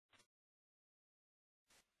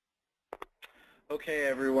Okay,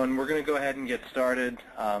 everyone, we're going to go ahead and get started.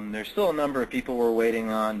 There's still a number of people we're waiting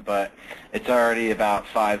on, but it's already about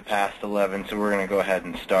 5 past 11, so we're going to go ahead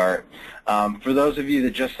and start. For those of you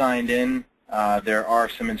that just signed in, there are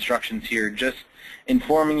some instructions here just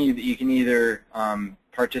informing you that you can either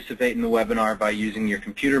participate in the webinar by using your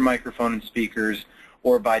computer microphone and speakers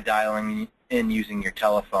or by dialing in using your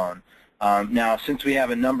telephone. Now, since we have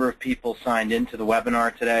a number of people signed into the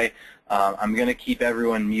webinar today, I'm going to keep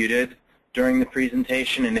everyone muted during the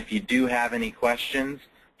presentation, and if you do have any questions,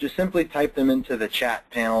 just simply type them into the chat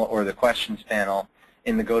panel or the questions panel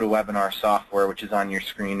in the GoToWebinar software, which is on your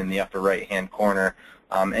screen in the upper right-hand corner,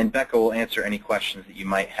 and Becca will answer any questions that you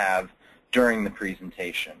might have during the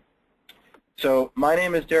presentation. So my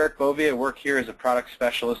name is Derek Bovey. I work here as a product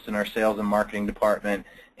specialist in our sales and marketing department,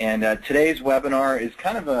 and today's webinar is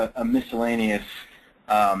kind of a miscellaneous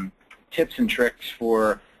tips and tricks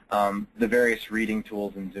for the various reading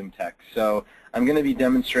tools in ZoomText. So I'm going to be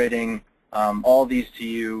demonstrating all these to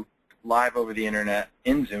you live over the internet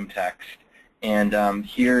in ZoomText, and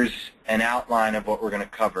here's an outline of what we're going to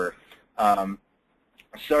cover.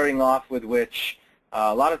 Starting off with which,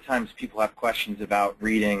 a lot of times people have questions about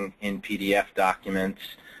reading in PDF documents,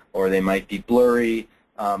 or they might be blurry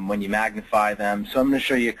when you magnify them. So I'm going to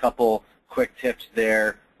show you a couple quick tips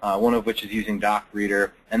there. One of which is using DocReader,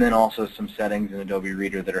 and then also some settings in Adobe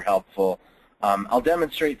Reader that are helpful. I'll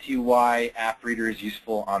demonstrate to you why AppReader is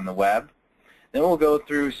useful on the web. Then we'll go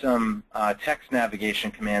through some text navigation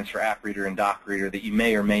commands for AppReader and DocReader that you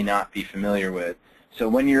may or may not be familiar with. So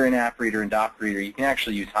when you're in AppReader and DocReader, you can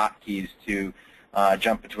actually use hotkeys to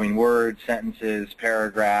jump between words, sentences,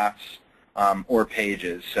 paragraphs, or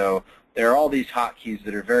pages. So there are all these hotkeys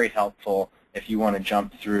that are very helpful if you want to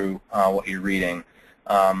jump through what you're reading.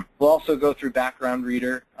 We'll also go through Background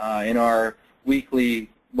Reader. In our weekly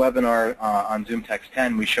webinar on ZoomText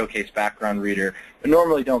 10, we showcase Background Reader, but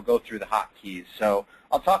normally don't go through the hotkeys. So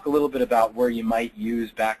I'll talk a little bit about where you might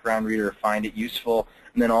use Background Reader or find it useful,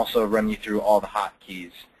 and then also run you through all the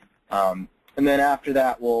hotkeys. And then after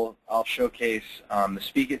that, I'll showcase the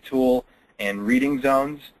SpeakIt tool and reading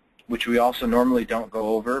zones, which we also normally don't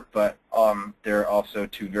go over, but they're also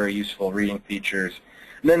two very useful reading features.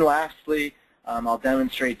 And then lastly, I'll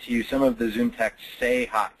demonstrate to you some of the ZoomText Say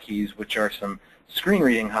hotkeys, which are some screen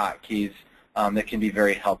reading hotkeys that can be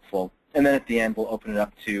very helpful. And then at the end, we'll open it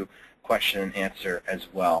up to question and answer as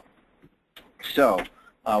well. So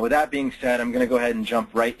with that being said, I'm going to go ahead and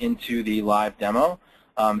jump right into the live demo.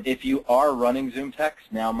 If you are running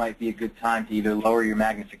ZoomText, now might be a good time to either lower your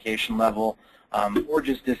magnification level or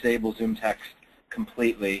just disable ZoomText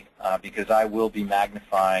completely, because I will be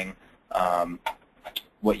magnifying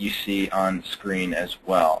what you see on the screen as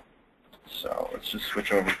well. So let's just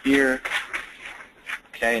switch over here.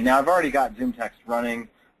 Okay, now I've already got ZoomText running,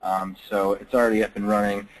 so it's already up and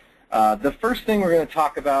running. The first thing we're going to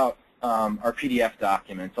talk about are PDF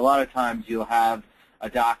documents. A lot of times you'll have a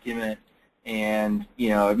document and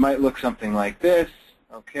it might look something like this,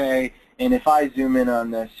 okay? And if I zoom in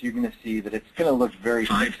on this, you're going to see that it's going to look very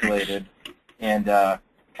pixelated and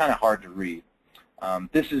kind of hard to read.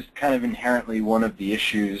 This is kind of inherently one of the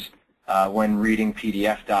issues when reading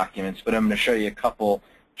PDF documents, but I'm going to show you a couple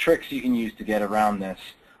tricks you can use to get around this.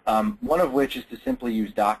 One of which is to simply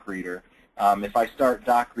use DocReader. If I start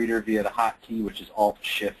DocReader via the hotkey, which is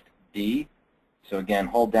Alt-Shift-D, so again,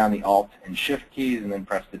 hold down the Alt and Shift keys and then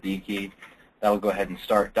press the D key. That'll go ahead and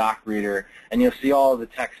start DocReader, and you'll see all of the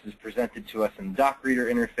text is presented to us in the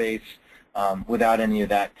DocReader interface. Without any of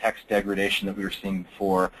that text degradation that we were seeing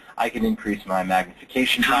before. I can increase my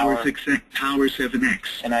magnification power, Power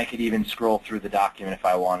 7x, and I could even scroll through the document if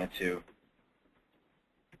I wanted to.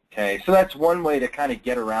 Okay, so that's one way to kind of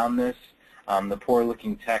get around this. The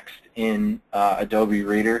poor-looking text in Adobe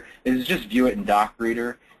Reader is just view it in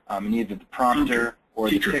DocReader in either the prompter or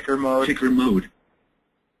the ticker mode.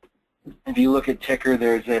 If you look at ticker,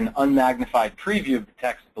 there's an unmagnified preview of the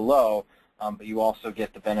text below. But you also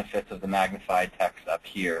get the benefits of the magnified text up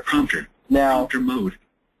here. Prompter mode.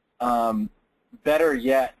 Better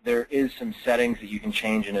yet, there is some settings that you can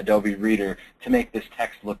change in Adobe Reader to make this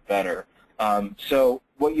text look better. So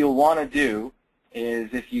what you'll want to do is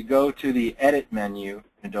if you go to the Edit menu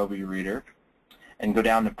in Adobe Reader and go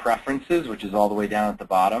down to Preferences, which is all the way down at the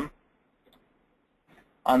bottom,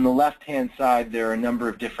 on the left-hand side there are a number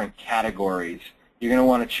of different categories. You're going to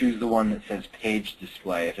want to choose the one that says Page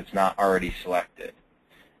Display if it's not already selected.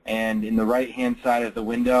 And in the right-hand side of the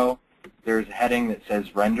window, there's a heading that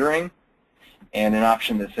says Rendering and an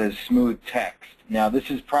option that says Smooth Text. Now,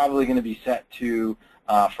 this is probably going to be set to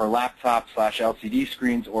for laptop/LCD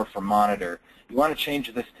screens or for monitor. You want to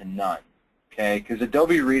change this to None, okay? Because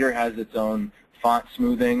Adobe Reader has its own font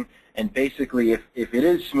smoothing. And basically, if it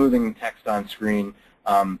is smoothing text on screen,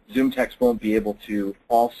 ZoomText won't be able to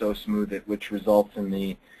also smooth it, which results in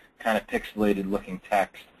the kind of pixelated looking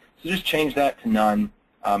text. So just change that to none.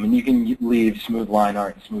 And you can leave smooth line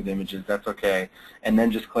art and smooth images. That's OK. And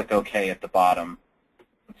then just click OK at the bottom.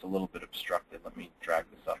 It's a little bit obstructed. Let me drag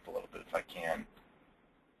this up a little bit if I can.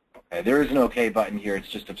 Okay, there is an OK button here. It's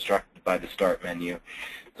just obstructed by the Start menu.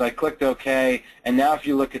 So I clicked OK. And now if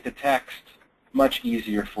you look at the text, much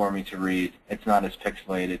easier for me to read. It's not as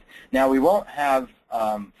pixelated. Now we won't have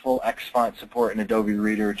full X font support in Adobe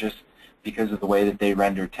Reader just because of the way that they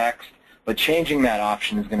render text. But changing that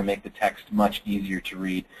option is going to make the text much easier to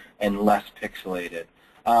read and less pixelated.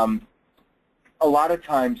 A lot of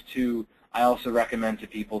times, too, I also recommend to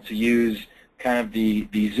people to use kind of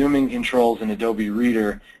the zooming controls in Adobe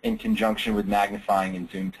Reader in conjunction with magnifying in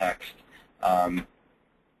ZoomText.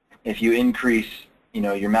 If you increase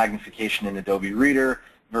your magnification in Adobe Reader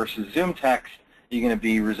versus ZoomText, you're going to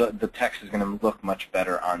be the text is going to look much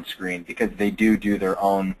better on screen because they do their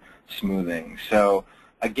own smoothing. So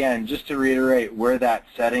again, just to reiterate where that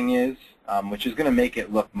setting is, which is going to make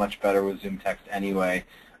it look much better with ZoomText anyway,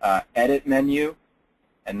 Edit menu,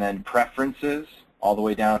 and then Preferences all the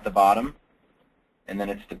way down at the bottom, and then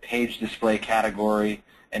it's the Page Display category,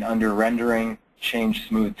 and under Rendering, change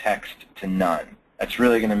Smooth Text to None. That's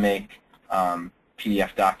really going to make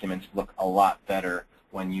PDF documents look a lot better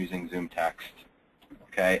when using ZoomText.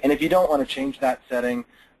 Okay, and if you don't want to change that setting,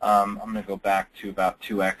 I'm going to go back to about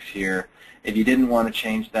 2x here. If you didn't want to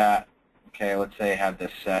change that, okay, let's say I have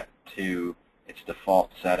this set to its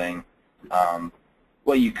default setting.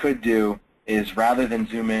 What you could do is rather than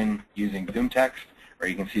zoom in using ZoomText, or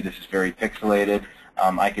you can see this is very pixelated,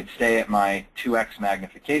 I could stay at my 2x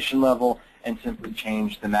magnification level and simply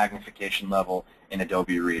change the magnification level in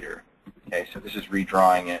Adobe Reader. Okay, so this is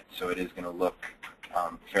redrawing it, so it is going to look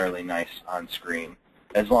fairly nice on screen,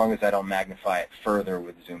 as long as I don't magnify it further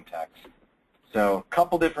with ZoomText. So a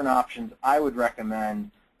couple different options. I would recommend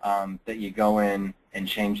that you go in and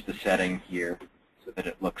change the setting here so that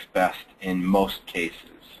it looks best in most cases.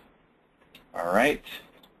 All right,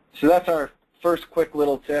 so that's our first quick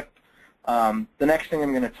little tip. The next thing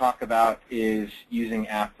I'm going to talk about is using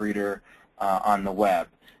AppReader on the web.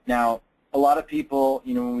 Now, a lot of people,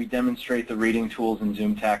 when we demonstrate the reading tools in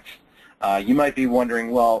ZoomText, you might be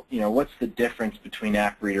wondering, well, what's the difference between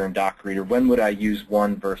AppReader and DocReader? When would I use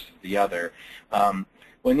one versus the other?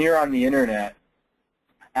 When you're on the Internet,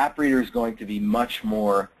 AppReader is going to be much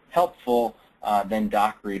more helpful than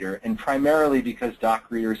DocReader, and primarily because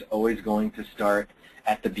DocReader is always going to start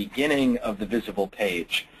at the beginning of the visible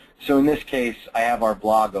page. So in this case, I have our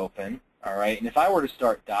blog open, all right? And if I were to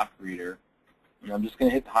start DocReader, and I'm just going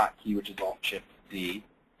to hit the hotkey, which is Alt-Shift-D,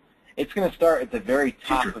 it's going to start at the very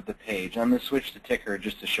top of the page. I'm going to switch to ticker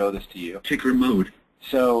just to show this to you. Ticker mode.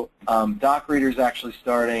 So DocReader is actually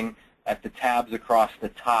starting at the tabs across the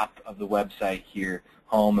top of the website here,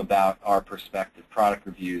 Home, About, Our Perspective, Product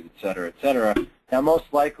Reviews, et cetera, et cetera. Now, most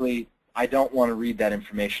likely, I don't want to read that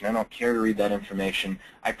information. I don't care to read that information.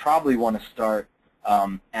 I probably want to start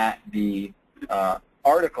at the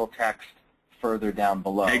article text further down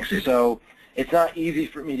below. Exit. So it's not easy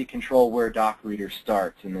for me to control where DocReader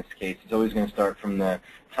starts in this case. It's always going to start from the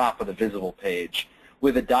top of the visible page.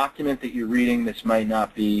 With a document that you're reading, this might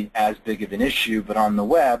not be as big of an issue, but on the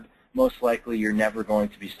web, most likely you're never going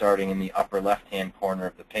to be starting in the upper left-hand corner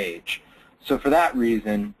of the page. So for that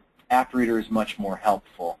reason, AppReader is much more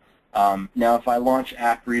helpful. Now if I launch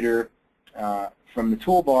AppReader from the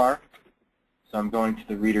toolbar, so I'm going to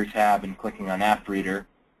the Reader tab and clicking on AppReader.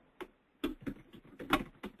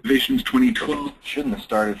 Visions 2012. Shouldn't have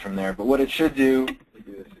started from there, but what it should do, let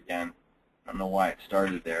me do this again. I don't know why it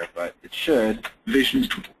started there, but it should. Visions.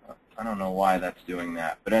 I don't know why that's doing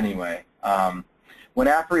that, but anyway, when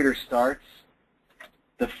AppReader starts,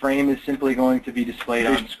 the frame is simply going to be displayed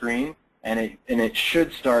on screen, and it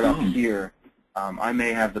should start up here. I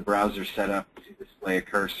may have the browser set up to display a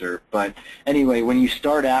cursor, but anyway, when you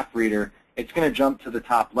start AppReader, it's going to jump to the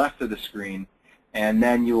top left of the screen, and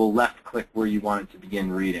then you will left-click where you want it to begin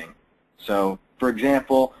reading. So, for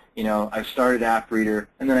example, I've started AppReader,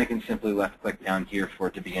 and then I can simply left-click down here for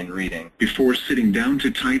it to begin reading. Before sitting down to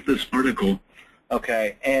type this article.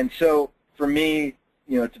 Okay, and so for me,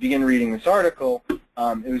 to begin reading this article, it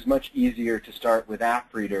was much easier to start with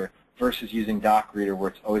AppReader versus using DocReader, where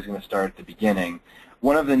it's always going to start at the beginning.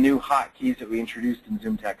 One of the new hotkeys that we introduced in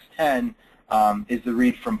ZoomText 10 is the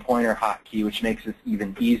Read from Pointer hotkey, which makes this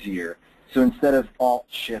even easier. So instead of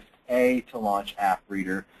Alt-Shift-A to launch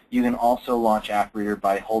AppReader, you can also launch AppReader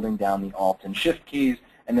by holding down the Alt and Shift keys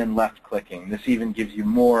and then left-clicking. This even gives you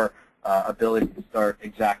more ability to start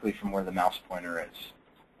exactly from where the mouse pointer is.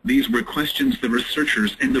 These were questions the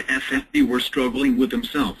researchers and the FFB were struggling with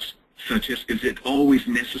themselves, such as, is it always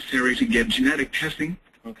necessary to get genetic testing?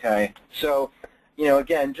 Okay, so,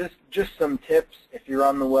 again, just some tips. If you're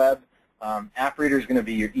on the web, AppReader is going to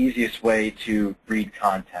be your easiest way to read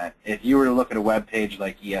content. If you were to look at a web page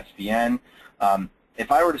like ESPN,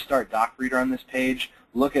 if I were to start DocReader on this page,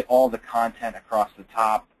 look at all the content across the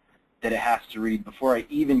top that it has to read before I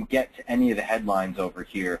even get to any of the headlines over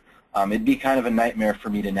here. It'd be kind of a nightmare for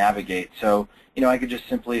me to navigate. So, I could just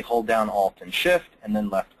simply hold down Alt and Shift and then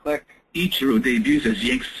left click. Each row debuts as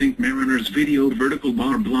Yanks Sync Mariner's video vertical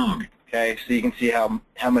bar blog. Okay, so you can see how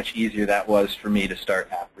much easier that was for me to start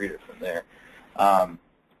AppReader from there.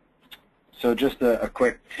 So just a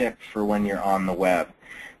quick tip for when you're on the web.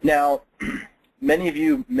 Now, many of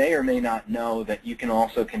you may or may not know that you can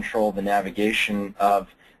also control the navigation of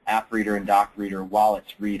AppReader and DocReader while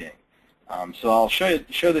it's reading. So I'll show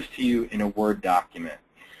this to you in a Word document.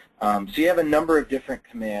 So you have a number of different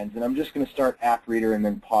commands, and I'm just going to start AppReader and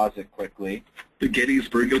then pause it quickly. The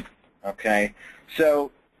Gettysburg. Okay,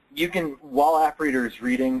 so you can, while AppReader is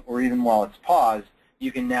reading or even while it's paused,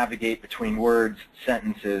 you can navigate between words,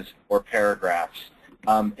 sentences, or paragraphs.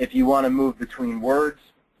 If you want to move between words,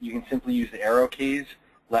 you can simply use the arrow keys,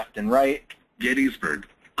 left and right. Gettysburg.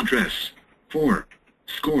 Address. 4.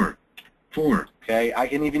 Score. 4. Okay, I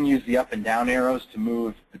can even use the up and down arrows to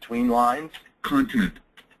move between lines. Continent.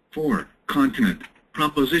 4. Continent.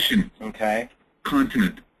 Proposition. Okay.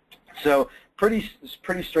 Continent. So pretty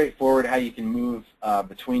straightforward how you can move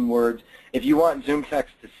between words. If you want ZoomText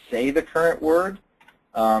to say the current word,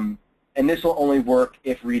 and this will only work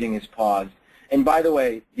if reading is paused. And by the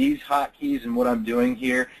way, these hotkeys and what I'm doing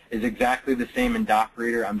here is exactly the same in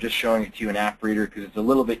DocReader. I'm just showing it to you in AppReader because it's a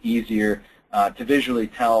little bit easier to visually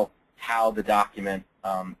tell how the document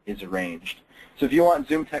is arranged. So if you want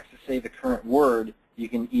ZoomText to say the current word, you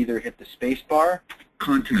can either hit the space bar,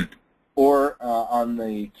 continent, or on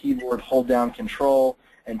the keyboard hold down Control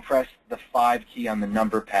and press the 5 key on the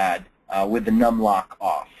number pad with the num lock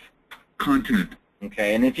off. Continent.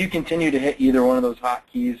 Okay, and if you continue to hit either one of those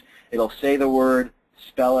hotkeys, it'll say the word,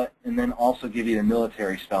 spell it, and then also give you the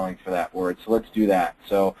military spelling for that word. So let's do that.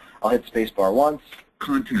 So I'll hit space bar once.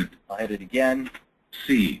 Continent. I'll hit it again.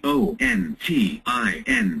 C-O-N-T-I-N-E-N-T.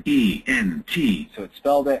 So it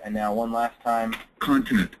spelled it, and now one last time.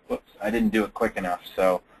 Continent. Whoops, I didn't do it quick enough,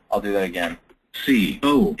 so I'll do that again.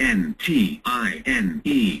 C-O-N-T-I-N-E-N-T.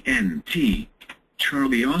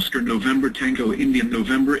 Charlie Oscar November Tango Indian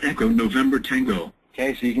November Echo November Tango.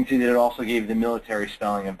 Okay, so you can see that it also gave the military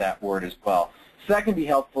spelling of that word as well. So that can be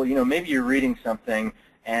helpful. Maybe you're reading something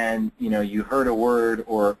and you heard a word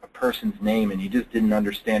or a person's name and you just didn't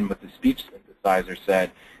understand what the speech synthesizer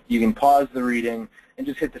said. You can pause the reading and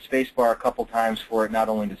just hit the space bar a couple times for it, not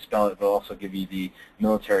only to spell it, but also give you the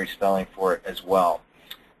military spelling for it as well.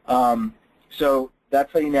 So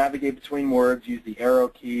that's how you navigate between words. Use the arrow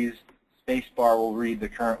keys. Space bar will read the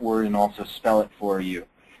current word and also spell it for you.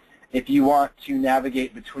 If you want to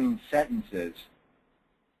navigate between sentences,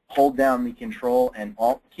 hold down the Control and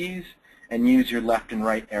Alt keys and use your left and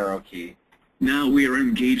right arrow key. Now we are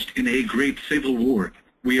engaged in a great civil war.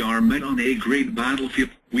 We are met on a great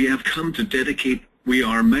battlefield. We have come to dedicate. We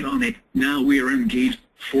are met on a. Now we are engaged.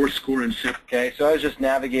 7. Okay, so I was just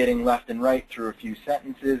navigating left and right through a few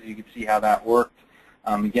sentences. You can see how that worked.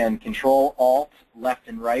 Again, Control, Alt, left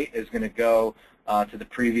and right is going to go to the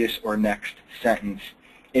previous or next sentence.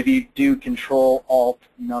 If you do Control, Alt,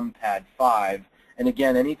 numpad 5, and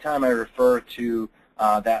again, anytime I refer to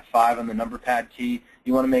that 5 on the number pad key,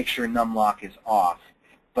 you want to make sure numlock is off.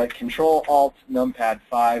 But Control, Alt, numpad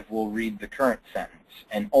 5 will read the current sentence,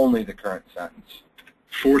 and only the current sentence.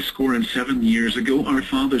 7 years ago our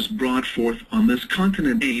fathers brought forth on this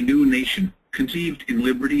continent a new nation, conceived in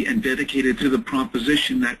liberty and dedicated to the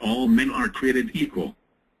proposition that all men are created equal.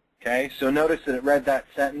 Okay, so notice that it read that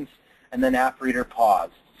sentence and then AppReader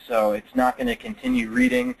paused. So it's not going to continue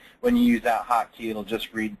reading when you use that hotkey. It'll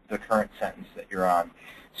just read the current sentence that you're on.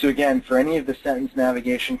 So again, for any of the sentence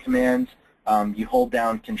navigation commands, you hold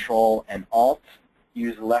down Control and Alt,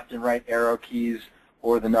 use the left and right arrow keys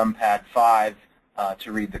or the numpad 5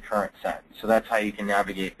 to read the current sentence. So that's how you can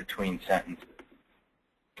navigate between sentences.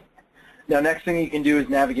 Now, next thing you can do is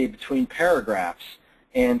navigate between paragraphs.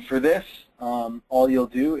 And for this, all you'll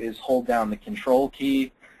do is hold down the Control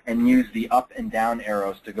key and use the up and down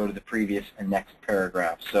arrows to go to the previous and next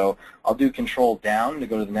paragraph. So I'll do Control down to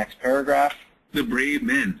go to the next paragraph. The brave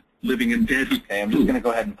men, living and dead. Okay, I'm just going to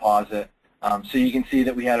go ahead and pause it. So you can see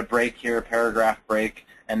that we had a break here, a paragraph break,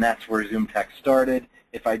 and that's where ZoomText started.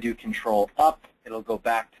 If I do Control Up, it'll go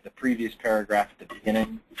back to the previous paragraph at the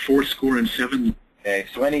beginning. 7. Okay,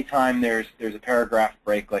 so anytime there's a paragraph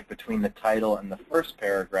break, like between the title and the first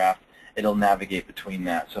paragraph, it'll navigate between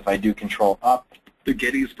that. So if I do Control Up, the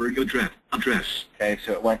Gettysburg Address. Okay,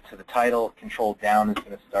 so it went to the title. Control Down is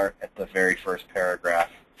going to start at the very first paragraph.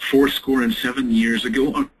 7 years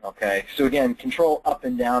ago. Okay, so again, Control Up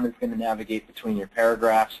and Down is going to navigate between your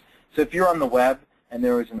paragraphs. So if you're on the web and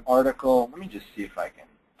there was an article, let me just see if I can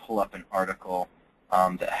pull up an article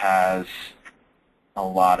that has a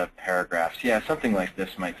lot of paragraphs. Yeah, something like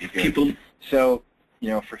this might be good. So,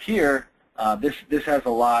 for here, this has a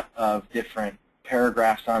lot of different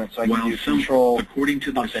paragraphs on it, so I can do Control according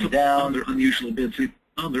to the Up and Down. Other unusual bits.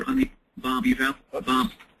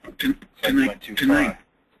 Tonight.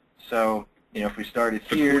 So, if we started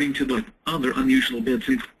here. According to the other unusual bits.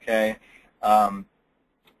 Okay.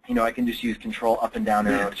 I can just use Control Up and Down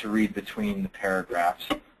arrow to read between the paragraphs.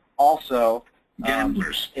 Also,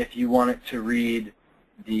 gamblers. If you want it to read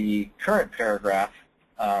the current paragraph,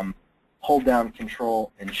 hold down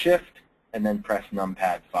Control and Shift, and then press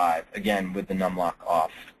numpad 5, again with the numlock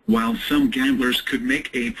off. While some gamblers could make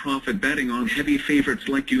a profit betting on heavy favorites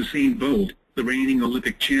like Usain Bolt, the reigning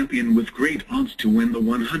Olympic champion with great odds to win the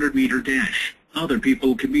 100-meter dash, other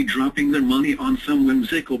people could be dropping their money on some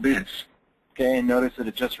whimsical bets. Okay, and notice that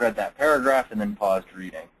it just read that paragraph and then paused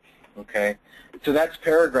reading. Okay, so that's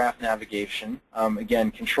paragraph navigation.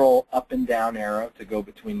 Again, Control Up and Down arrow to go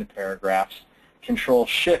between the paragraphs. Control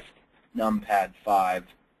Shift numpad 5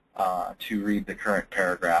 to read the current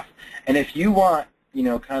paragraph. And if you want,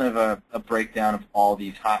 kind of a breakdown of all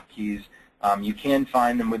these hotkeys, you can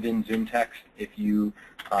find them within ZoomText. If you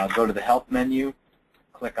go to the Help menu,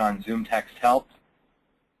 click on ZoomText Help,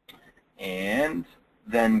 and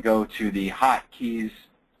then go to the Hotkeys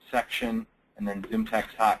section, and then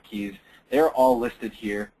ZoomText Hotkeys. They're all listed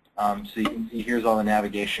here. So you can see here's all the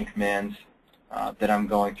navigation commands that I'm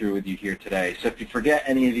going through with you here today. So if you forget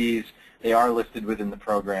any of these, they are listed within the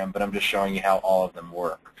program, but I'm just showing you how all of them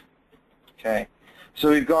work. Okay.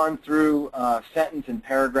 So we've gone through sentence and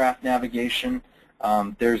paragraph navigation.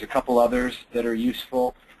 There's a couple others that are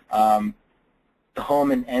useful. The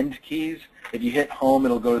home and end keys. If you hit home,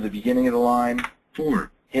 it'll go to the beginning of the line.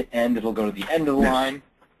 4. Hit end, it'll go to the end of the line.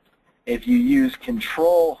 If you use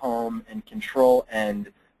Control Home and Control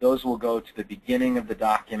End, those will go to the beginning of the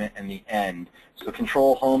document and the end. So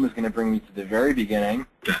Control Home is going to bring me to the very beginning,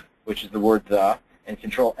 which is the word the, and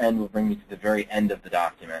Control End will bring me to the very end of the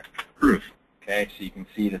document. Okay, so you can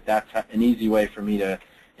see that that's an easy way for me to,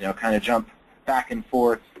 kind of jump back and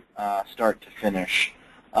forth, start to finish.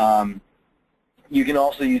 You can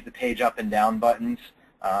also use the page up and down buttons,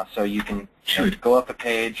 so you can go up a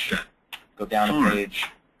page, go down a page,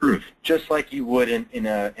 just like you would in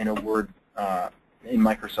a Word, in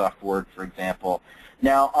Microsoft Word, for example.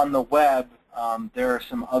 Now on the web, there are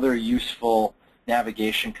some other useful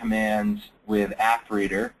navigation commands with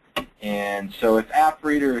AppReader. And so if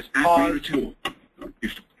AppReader is paused,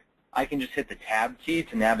 I can just hit the Tab key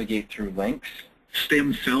to navigate through links.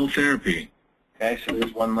 Stem cell therapy. Okay, so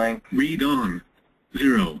there's one link. Read on.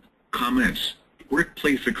 0. Comments.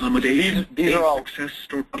 Workplace accommodation. These are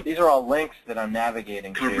all links that I'm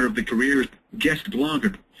navigating Cover to. of the careers. Guest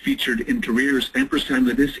blogger. Featured in Careers &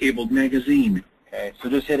 the Disabled magazine. Okay, so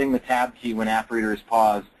just hitting the Tab key when AppReader is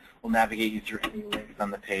paused will navigate you through any links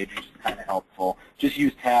on the page, which is kind of helpful. Just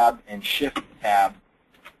use Tab and Shift Tab.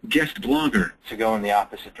 Guest blogger. To go in the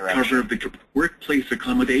opposite direction. Cover of the workplace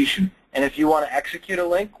accommodation. And if you want to execute a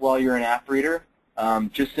link while you're in AppReader,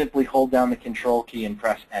 just simply hold down the Control key and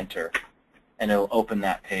press Enter, and it'll open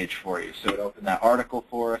that page for you. So it'll open that article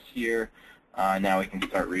for us here. Now we can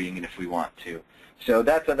start reading it if we want to. So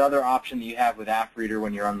that's another option that you have with AppReader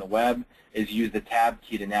when you're on the web, is use the Tab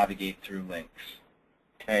key to navigate through links.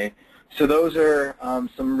 Okay, so those are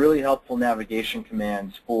some really helpful navigation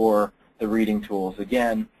commands for the reading tools.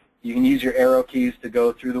 Again, you can use your arrow keys to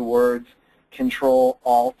go through the words. Control,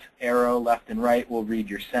 Alt, arrow, left and right will read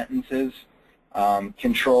your sentences.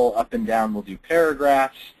 Control, up and down will do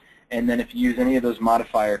paragraphs. And then if you use any of those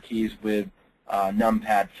modifier keys with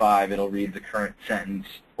numpad 5, it'll read the current sentence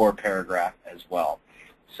or paragraph as well.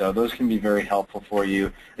 So those can be very helpful for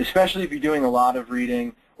you, especially if you're doing a lot of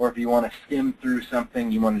reading, or if you want to skim through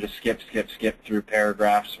something, you want to just skip through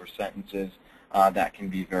paragraphs or sentences, that can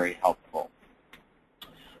be very helpful.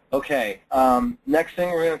 Okay, next thing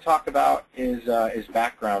we're going to talk about is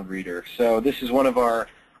Background Reader. So this is one of our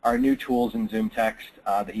new tools in ZoomText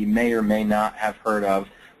that you may or may not have heard of.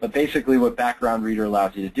 But basically what Background Reader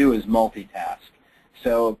allows you to do is multitask.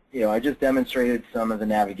 So, I just demonstrated some of the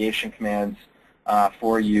navigation commands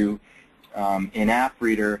for you. in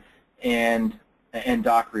AppReader and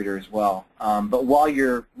DocReader as well. But while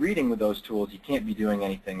you're reading with those tools, you can't be doing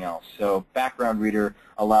anything else. So background reader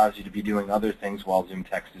allows you to be doing other things while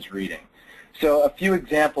ZoomText is reading. So a few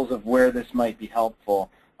examples of where this might be helpful,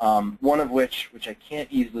 one of which I can't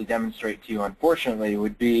easily demonstrate to you, unfortunately,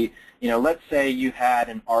 would be, let's say you had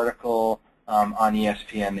an article on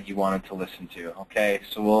ESPN that you wanted to listen to. Okay,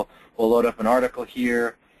 so we'll load up an article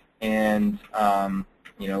here, and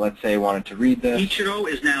let's say I wanted to read this. Ichiro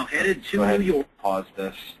is now headed to New York. Pause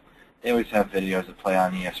this. They always have videos that play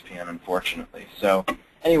on ESPN, unfortunately. So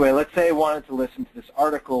anyway, let's say I wanted to listen to this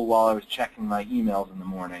article while I was checking my emails in the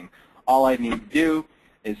morning. All I need to do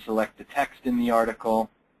is select the text in the article.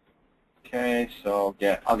 Okay, so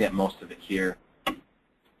I'll get most of it here.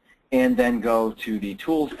 And then go to the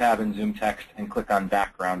Tools tab in ZoomText and click on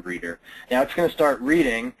Background Reader. Now it's going to start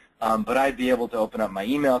reading, but I'd be able to open up my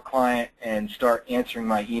email client and start answering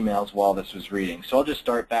my emails while this was reading. So I'll just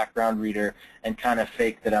start Background Reader and kind of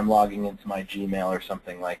fake that I'm logging into my Gmail or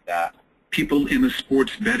something like that. People in the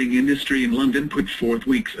sports betting industry in London put forth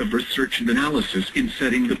weeks of research and analysis in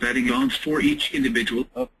setting the betting odds for each individual.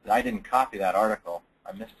 Oh, I didn't copy that article.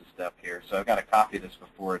 I missed a step here. So I've got to copy this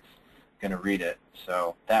before it's going to read it.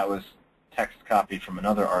 So that was text copied from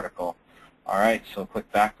another article. All right, so click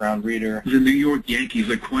Background Reader. The New York Yankees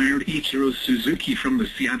acquired Ichiro Suzuki from the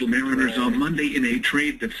Seattle Mariners on Monday in a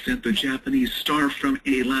trade that sent the Japanese star from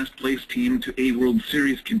a last-place team to a World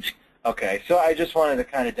Series contender. Okay, so I just wanted to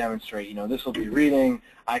kind of demonstrate, this will be reading.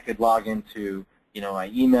 I could log into,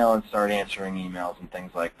 my email and start answering emails and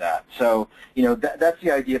things like that. So, that's the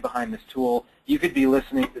idea behind this tool. You could be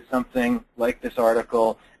listening to something like this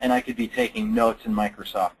article, and I could be taking notes in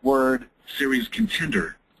Microsoft Word. Series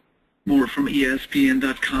contender. More from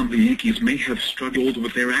ESPN.com. The Yankees may have struggled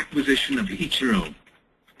with their acquisition of Ichiro.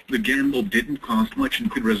 The gamble didn't cost much and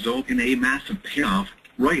could result in a massive payoff,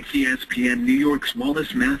 writes ESPN New York's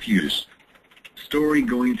Wallace Matthews. Story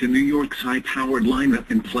going to New York's high-powered lineup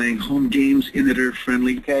and playing home games in that are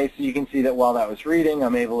friendly. Okay, so you can see that while that was reading,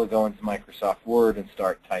 I'm able to go into Microsoft Word and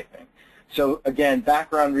start typing. So again,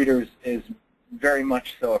 Background Reader is very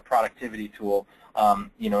much so a productivity tool.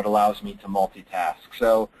 It allows me to multitask.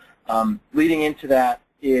 So leading into that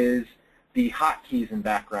is the hotkeys in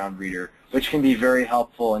Background Reader, which can be very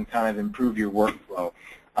helpful and kind of improve your workflow.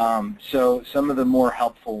 So some of the more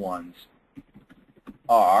helpful ones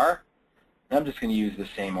are, I'm just going to use the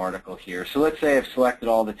same article here. So let's say I've selected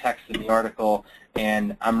all the text in the article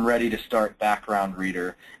and I'm ready to start Background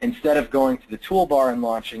Reader. Instead of going to the toolbar and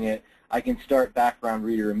launching it, I can start Background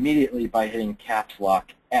Reader immediately by hitting caps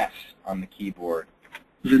lock S on the keyboard.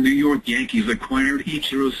 The New York Yankees acquired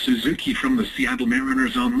Ichiro Suzuki from the Seattle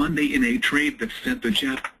Mariners on Monday in a trade that sent the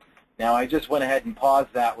Japanese. Now I just went ahead and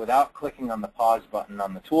paused that without clicking on the pause button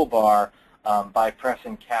on the toolbar by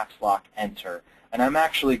pressing caps lock enter. And I'm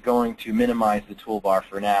actually going to minimize the toolbar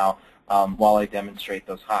for now while I demonstrate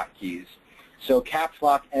those hotkeys. So caps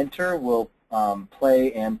lock enter will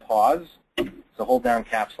play and pause. So hold down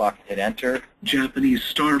caps lock and hit enter. Japanese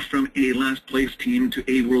star from a last-place team to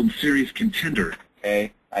a World Series contender.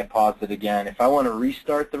 Okay, I paused it again. If I want to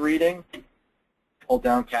restart the reading, hold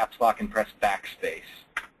down caps lock and press backspace.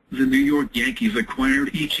 The New York Yankees acquired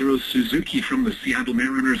Ichiro Suzuki from the Seattle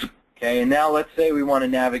Mariners. Okay, and now let's say we want to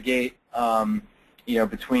navigate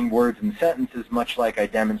between words and sentences, much like I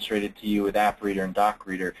demonstrated to you with AppReader and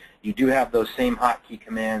DocReader. You do have those same hotkey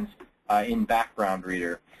commands in Background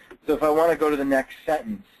Reader. So if I want to go to the next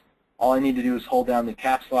sentence, all I need to do is hold down the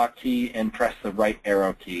caps lock key and press the right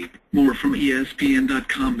arrow key. More from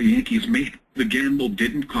ESPN.com. The Yankees made the gamble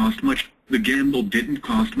didn't cost much. The gamble didn't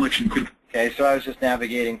cost much and could. Okay, so I was just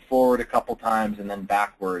navigating forward a couple times and then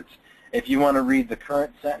backwards. If you want to read the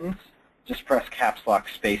current sentence, just press caps lock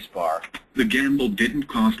spacebar. The gamble didn't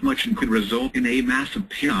cost much and could result in a massive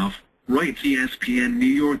payoff, writes ESPN New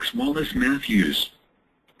York's Wallace Matthews.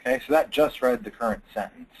 Okay, so that just read the current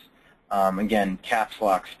sentence. Again, caps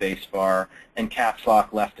lock spacebar and caps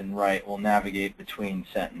lock left and right will navigate between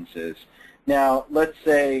sentences. Now, let's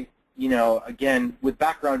say, again, with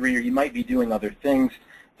Background Reader, you might be doing other things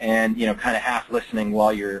and, kind of half listening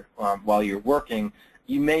while you're working.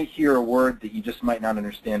 You may hear a word that you just might not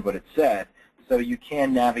understand what it said. So you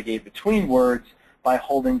can navigate between words by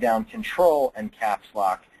holding down Control and caps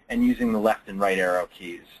lock and using the left and right arrow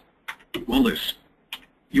keys. Wallace,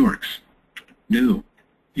 Yorks, New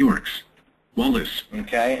Yorks, Wallace.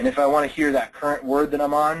 Okay, and if I want to hear that current word that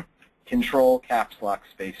I'm on, Control caps lock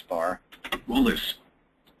spacebar. Wallace.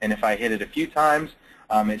 And if I hit it a few times,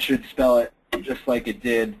 it should spell it just like it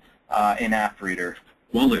did in AppReader.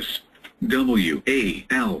 Wallace. W-A-L-L-A-C-E.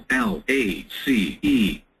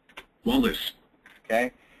 Wallace.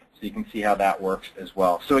 Okay, so you can see how that works as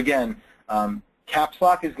well. So again, caps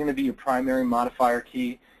lock is going to be your primary modifier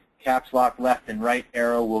key. Caps lock left and right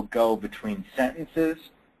arrow will go between sentences.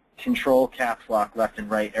 Control caps lock left and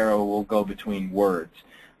right arrow will go between words.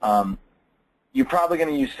 You're probably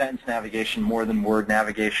going to use sentence navigation more than word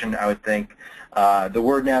navigation, I would think. The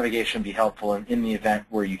word navigation would be helpful in the event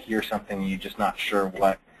where you hear something and you're just not sure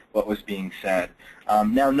what was being said.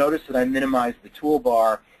 Now notice that I minimized the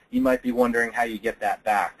toolbar. You might be wondering how you get that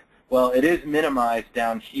back. Well, it is minimized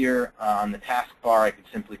down here on the taskbar. I could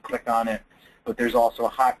simply click on it, but there's also a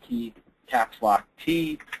hotkey, caps lock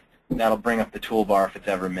T. That'll bring up the toolbar if it's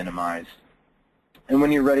ever minimized. And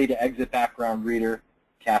when you're ready to exit background reader,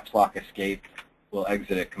 caps lock escape will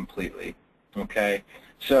exit it completely. Okay.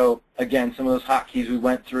 So again, some of those hotkeys we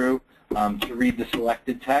went through to read the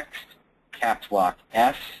selected text, caps lock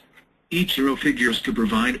S. Each arrow figures to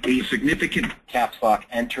provide a significant. Caps lock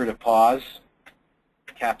enter to pause.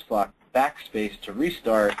 Caps lock backspace to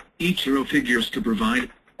restart. Each arrow figures to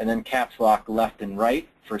provide. And then caps lock left and right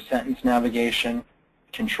for sentence navigation.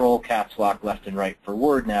 Control caps lock left and right for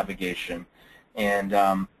word navigation.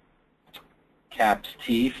 And caps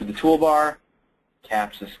T for the toolbar.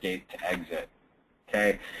 Caps escape to exit.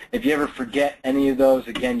 Okay. If you ever forget any of those,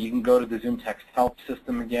 again, you can go to the ZoomText help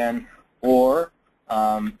system again, or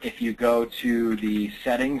if you go to the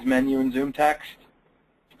settings menu in ZoomText,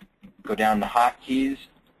 go down to hotkeys,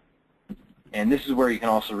 and this is where you can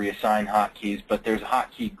also reassign hotkeys, but there's a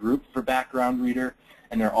hotkey group for background reader,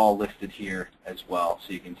 and they're all listed here as well.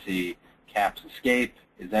 So you can see caps escape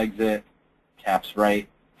is exit, caps right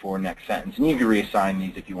for next sentence, and you can reassign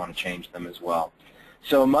these if you want to change them as well.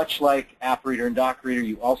 So much like AppReader and DocReader,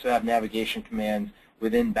 you also have navigation commands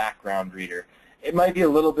within background reader. It might be a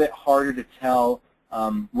little bit harder to tell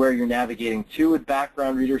where you're navigating to with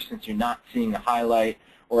background reader since you're not seeing a highlight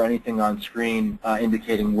or anything on screen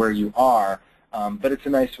indicating where you are, but it's a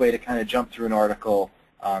nice way to kind of jump through an article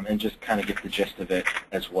and just kind of get the gist of it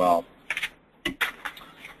as well.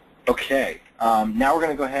 Okay, now we're going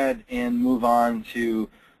to go ahead and move on to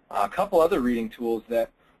a couple other reading tools that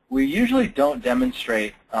we usually don't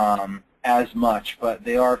demonstrate as much, but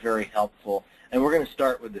they are very helpful. And we're going to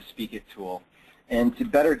start with the SpeakIt tool. And to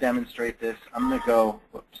better demonstrate this, I'm going to go,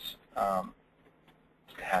 whoops, I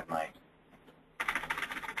had my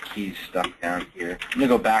keys stuck down here. I'm going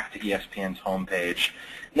to go back to ESPN's homepage.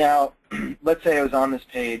 Now, let's say I was on this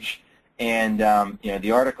page, and you know,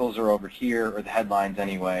 the articles are over here, or the headlines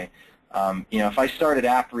anyway. You know, if I started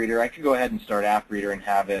AppReader, I could go ahead and start AppReader and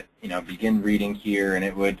have it, you know, begin reading here, and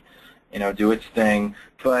it would, you know, do its thing.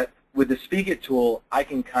 But with the SpeakIt tool, I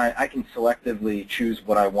can selectively choose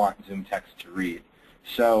what I want ZoomText to read.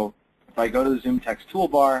 So if I go to the ZoomText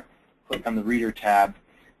toolbar, click on the Reader tab,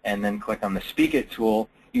 and then click on the SpeakIt tool,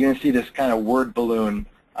 you're going to see this kind of word balloon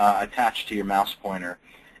attached to your mouse pointer.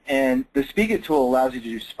 And the SpeakIt tool allows you to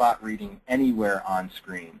do spot reading anywhere on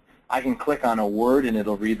screen. I can click on a word and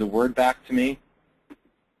it'll read the word back to me.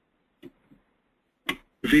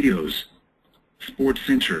 Videos. Sports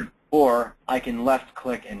Center. Or I can left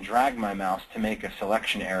click and drag my mouse to make a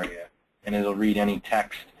selection area, and it'll read any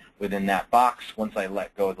text within that box once I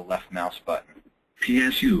let go of the left mouse button.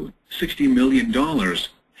 PSU, $60 million,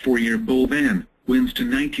 4-year bull ban, wins to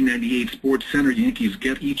 1998 Sports Center. Yankees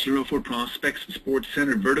get Ichiro for prospects. Sports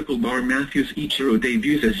Center vertical bar Matthews Ichiro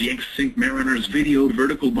debuts as Yanks Sync Mariners video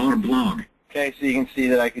vertical bar blog. Okay, so you can see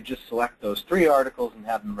that I could just select those 3 articles and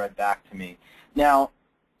have them read back to me. Now,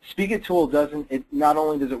 SpeakIt tool not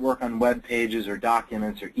only does it work on web pages or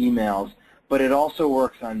documents or emails, but it also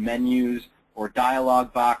works on menus or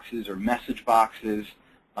dialog boxes or message boxes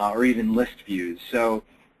or even list views. So,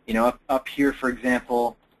 you know, up here, for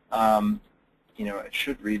example, you know, it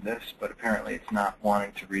should read this, but apparently it's not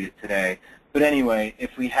wanting to read it today. But anyway,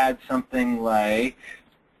 if we had something like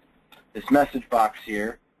this message box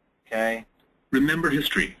here, okay? Remember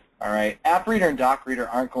history. All right. AppReader and DocReader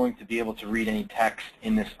aren't going to be able to read any text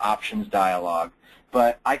in this options dialog,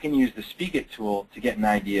 but I can use the SpeakIt tool to get an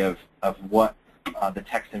idea of what the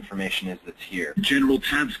text information is that's here. General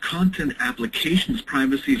tabs, content, applications,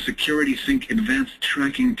 privacy, security, sync, advanced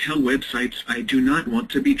tracking, tell websites, I do not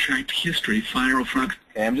want to be tracked, history, Firefox.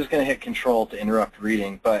 Okay, I'm just going to hit Control to interrupt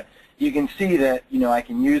reading, but you can see that, you know, I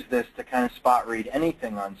can use this to kind of spot read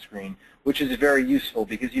anything on screen, which is very useful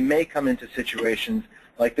because you may come into situations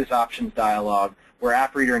like this options dialog where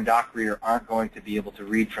AppReader and DocReader aren't going to be able to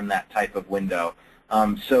read from that type of window.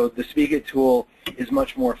 So the SpeakIt tool is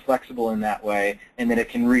much more flexible in that way, and that it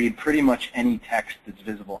can read pretty much any text that's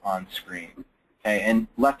visible on screen. Okay, and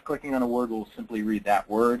left-clicking on a word will simply read that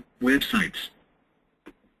word. Websites.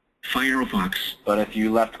 Firefox. But if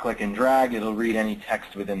you left click and drag, it'll read any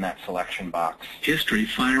text within that selection box. History.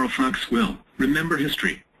 Firefox will remember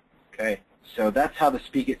history. Okay, so that's how the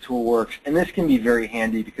SpeakIt tool works. And this can be very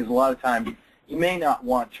handy because a lot of times you may not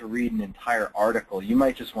want to read an entire article. You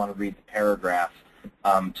might just want to read the paragraph.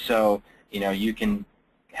 So, you can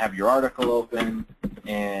have your article open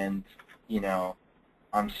and,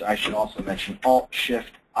 I should also mention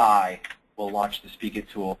Alt-Shift-I will launch the SpeakIt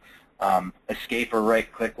tool. Escape or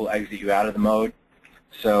right-click will exit you out of the mode.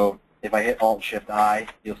 So if I hit Alt-Shift-I,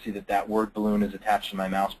 you'll see that that word balloon is attached to my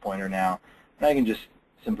mouse pointer now. And I can just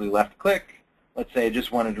simply left-click. Let's say I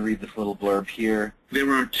just wanted to read this little blurb here.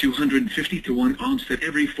 There are 250 to 1 odds that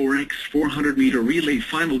every 4x 400-meter relay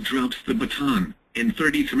final drops the baton, and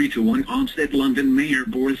 33 to 1 odds that London Mayor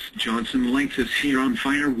Boris Johnson lights his hair on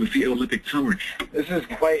fire with the Olympic torch. This is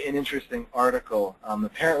quite an interesting article.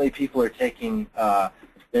 Apparently people are taking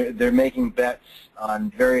they're making bets on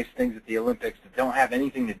various things at the Olympics that don't have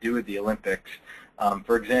anything to do with the Olympics.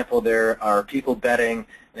 For example, there are people betting,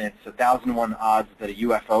 and it's 1,001 odds that a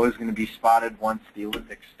UFO is going to be spotted once the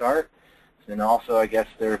Olympics start. And also, I guess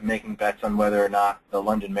they're making bets on whether or not the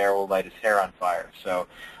London mayor will light his hair on fire. So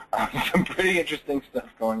some pretty interesting stuff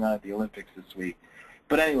going on at the Olympics this week.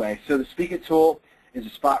 But anyway, so the SpeakIt tool is a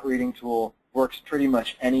spot reading tool, works pretty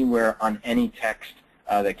much anywhere on any text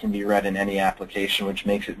that can be read in any application, which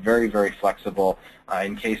makes it very, very flexible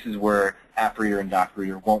in cases where AppReader and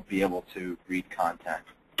DocReader won't be able to read content.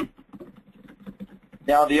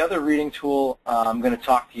 Now, the other reading tool I'm going to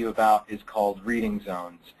talk to you about is called Reading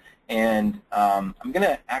Zones. And I'm going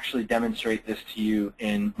to actually demonstrate this to you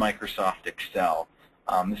in Microsoft Excel.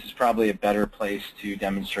 This is probably a better place to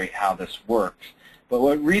demonstrate how this works. But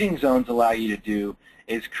what Reading Zones allow you to do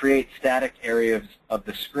is create static areas of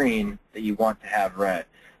the screen that you want to have read.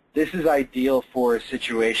 This is ideal for a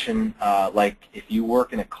situation like if you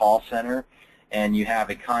work in a call center and you have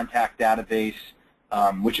a contact database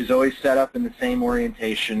which is always set up in the same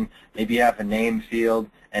orientation. Maybe you have a name field,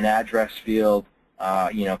 an address field,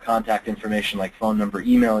 contact information like phone number,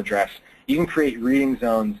 email address. You can create reading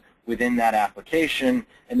zones within that application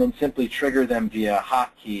and then simply trigger them via a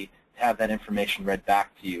hotkey to have that information read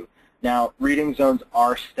back to you. Now, reading zones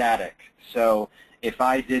are static, so if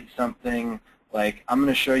I did something like, I'm going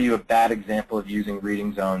to show you a bad example of using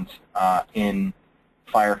reading zones in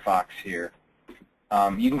Firefox here.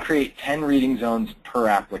 You can create 10 reading zones per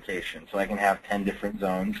application, so I can have 10 different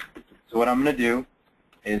zones. So what I'm going to do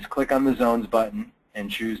is click on the Zones button and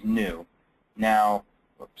choose New. Now,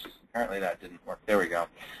 whoops, apparently that didn't work. There we go.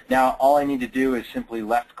 Now, all I need to do is simply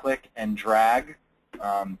left-click and drag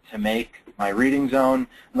to make my reading zone.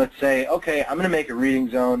 Let's say, okay, I'm going to make a reading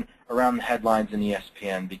zone around the headlines in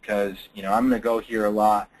ESPN because, I'm going to go here a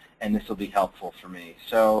lot and this will be helpful for me.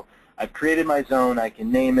 So I've created my zone. I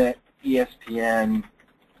can name it ESPN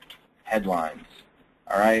Headlines.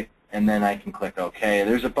 All right, and then I can click OK.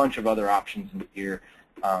 There's a bunch of other options in here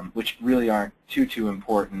which really aren't too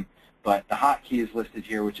important, but the hotkey is listed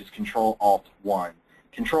here, which is Control-Alt-1.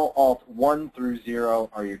 Control-Alt-1 through 0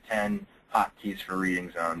 are your 10 hotkeys for reading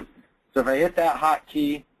zones. So if I hit that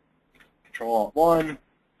hotkey, Control-Alt-1.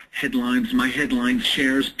 Headlines, my headlines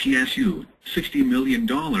shares PSU, $60 million.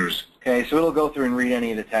 Okay, so it'll go through and read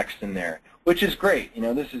any of the text in there, which is great.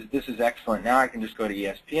 This is excellent. Now I can just go to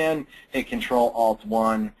ESPN, hit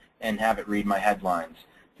Control-Alt-1, and have it read my headlines.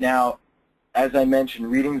 Now, as I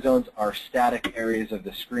mentioned, reading zones are static areas of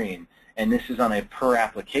the screen, and this is on a per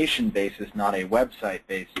application basis, not a website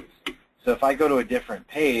basis. So if I go to a different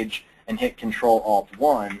page and hit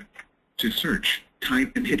Control-Alt-1. To search,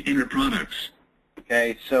 type and hit Enter Products.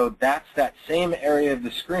 Okay, so that's that same area of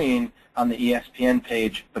the screen on the ESPN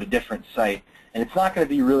page, but a different site. And it's not going to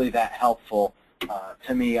be really that helpful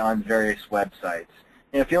to me on various websites.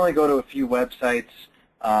 If you only go to a few websites,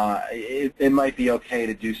 it might be okay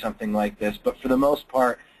to do something like this. But for the most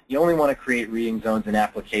part, you only want to create reading zones in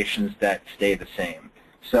applications that stay the same.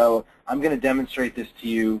 So I'm going to demonstrate this to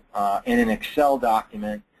you in an Excel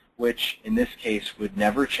document, which in this case would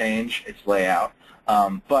never change its layout.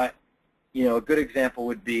 But a good example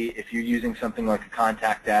would be if you're using something like a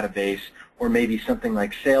contact database or maybe something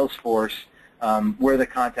like Salesforce, where the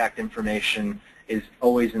contact information is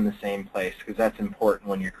always in the same place, because that's important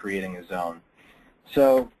when you're creating a zone.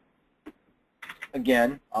 So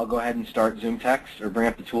again, I'll go ahead and start ZoomText or bring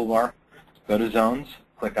up the toolbar, go to Zones,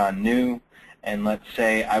 click on New, and let's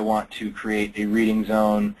say I want to create a reading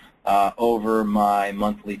zone over my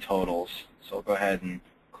monthly totals. So I'll go ahead and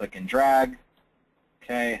click and drag.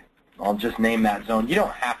 Okay, I'll just name that zone. You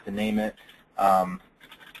don't have to name it, but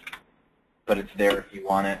it's there if you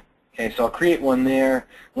want it. Okay, so I'll create one there.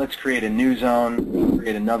 Let's create a new zone.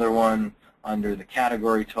 Create another one under the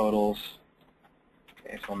category totals.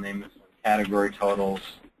 Okay, so I'll name this one category totals.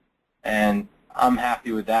 And I'm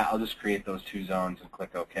happy with that. I'll just create those two zones and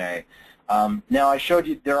click OK. Now I showed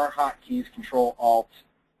you there are hotkeys, Control Alt,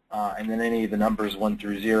 and then any of the numbers 1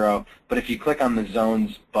 through 0. But if you click on the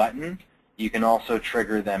zones button, you can also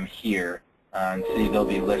trigger them here and see they'll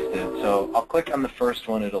be listed. So I'll click on the first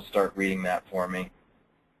one. It'll start reading that for me.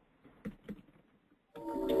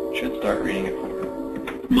 Should start reading it for me.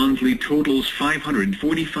 Monthly totals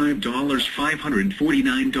 $545,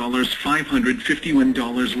 $549, $551,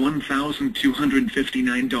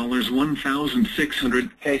 $1,259,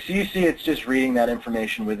 $1,600. Okay, so you see it's just reading that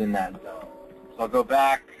information within that zone. So I'll go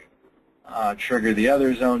back, trigger the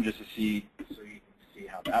other zone just to see, so you can see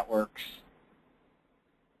how that works.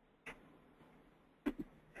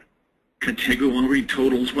 Category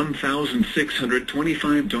totals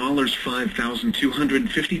 $1,625,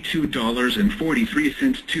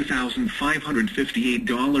 $5,252.43, $2,558,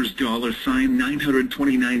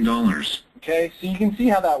 $929. Okay, so you can see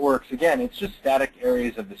how that works. Again, it's just static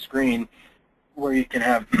areas of the screen where you can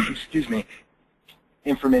have, excuse me,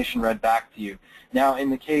 information read back to you. Now,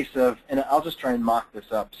 in the case of, and I'll just try and mock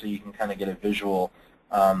this up so you can kind of get a visual.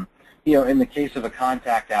 You know, in the case of a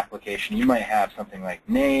contact application, you might have something like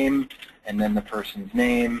name, and then the person's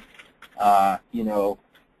name, you know,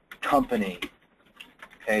 company,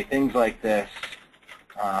 okay, things like this,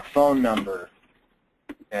 phone number,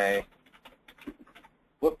 okay.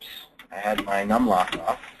 Whoops, I had my numlock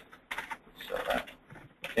off. So that,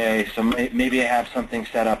 okay, so maybe I have something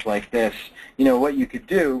set up like this. You know, what you could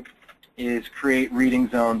do is create reading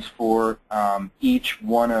zones for each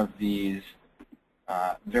one of these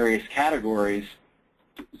various categories.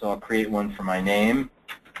 So I'll create one for my name.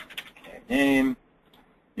 Okay, name,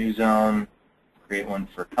 new zone, create one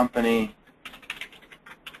for company,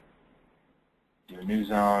 do a new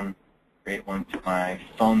zone, create one for my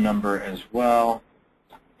phone number as well.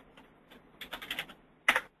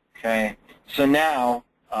 Okay, so now,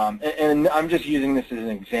 and I'm just using this as an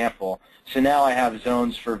example, so now I have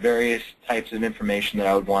zones for various types of information that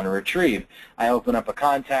I would want to retrieve. I open up a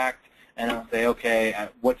contact, and I'll say, okay,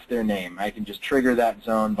 what's their name? I can just trigger that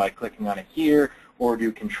zone by clicking on it here, or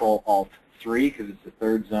do Control-Alt-3 because it's the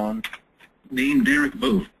third zone. Name Derek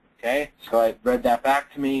Booth. Okay, so I read that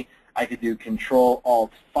back to me. I could do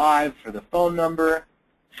Control-Alt-5 for the phone number.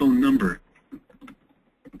 Phone number.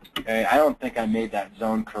 Okay, I don't think I made that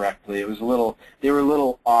zone correctly. It was a little, they were a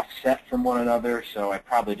little offset from one another, so I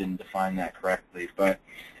probably didn't define that correctly. But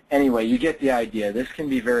anyway, you get the idea. This can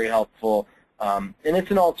be very helpful. And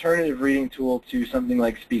it's an alternative reading tool to something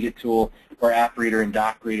like SpeakIt tool or AppReader and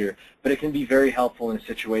DocReader, but it can be very helpful in a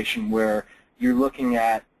situation where you're looking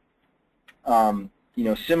at you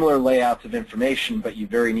know, similar layouts of information, but you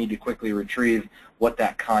very need to quickly retrieve what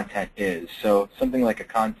that content is. So something like a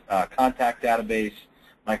contact database,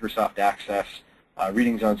 Microsoft Access,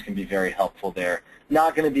 reading zones can be very helpful there.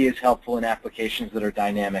 Not going to be as helpful in applications that are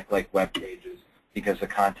dynamic like web pages because the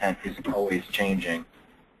content is always changing.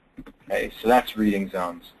 Okay, so that's reading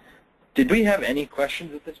zones. Did we have any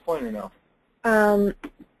questions at this point or no?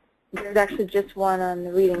 There's actually just one on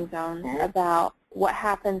the reading zones about what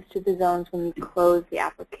happens to the zones when you close the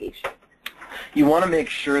application. You want to make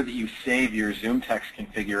sure that you save your ZoomText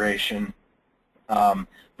configuration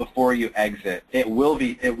before you exit. It will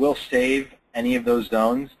save any of those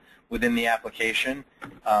zones within the application,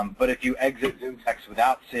 but if you exit ZoomText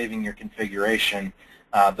without saving your configuration,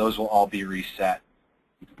 those will all be reset.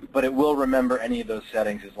 But it will remember any of those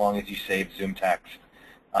settings as long as you save ZoomText.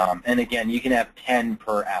 And again, you can have 10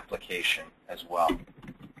 per application as well.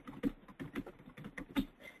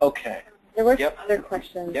 Okay. There were some other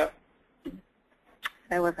questions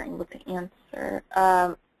I wasn't able to answer.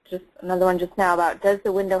 Just another one just now about, does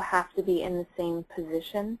the window have to be in the same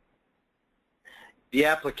position? The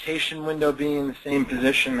application window being in the same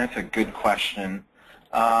position, that's a good question.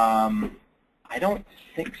 I don't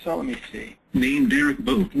think so. Let me see. Name Derek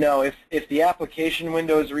Booth. No, if the application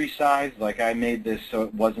window is resized, like I made this so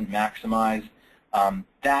it wasn't maximized,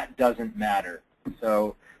 that doesn't matter.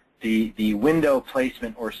 So the window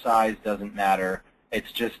placement or size doesn't matter.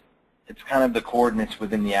 It's just, it's kind of the coordinates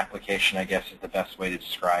within the application, I guess, is the best way to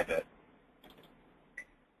describe it.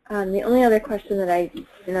 The only other question that I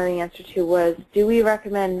didn't know the answer to was, do we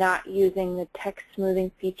recommend not using the text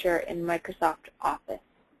smoothing feature in Microsoft Office?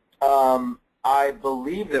 I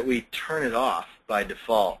believe that we turn it off by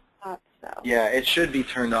default. Thought so. Yeah, it should be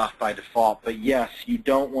turned off by default, but yes, you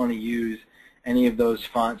don't want to use any of those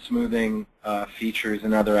font smoothing features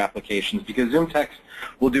in other applications because ZoomText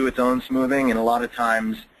will do its own smoothing, and a lot of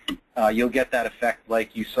times you'll get that effect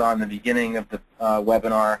like you saw in the beginning of the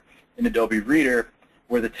webinar in Adobe Reader,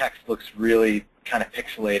 where the text looks really kind of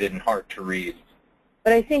pixelated and hard to read.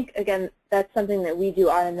 But I think, again, that's something that we do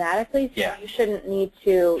automatically, so Yeah. you shouldn't need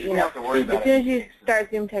to, you know, as soon as you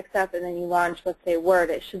start ZoomText up and then you launch, let's say, Word,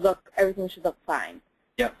 it should look, everything should look fine.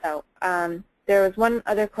 Yep. So there was one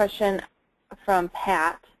other question from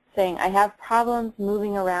Pat saying, I have problems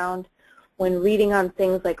moving around when reading on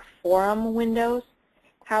things like forum windows.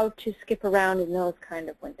 How to skip around in those kind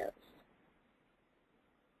of windows?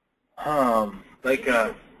 Like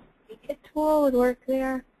a SpeakIt tool would work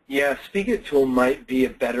there. Yeah, SpeakIt tool might be a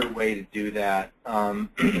better way to do that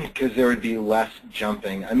because there would be less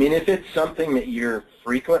jumping. I mean, if it's something that you're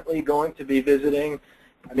frequently going to be visiting,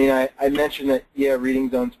 I mean, I mentioned that, yeah, reading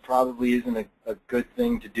zones probably isn't a good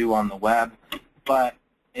thing to do on the web, but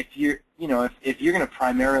if you're, if you're going to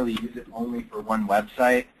primarily use it only for one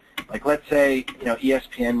website, like let's say,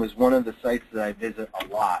 ESPN was one of the sites that I visit a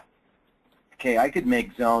lot. Okay, I could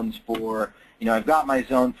make zones for, I've got my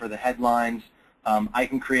zone for the headlines. I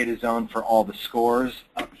can create a zone for all the scores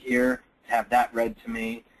up here, have that read to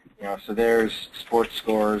me. So there's sports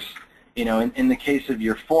scores. In the case of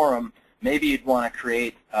your forum, maybe you'd want to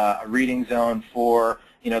create a reading zone for,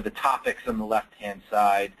 the topics on the left-hand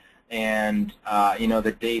side and,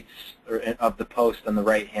 the dates of the post on the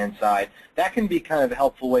right-hand side. That can be kind of a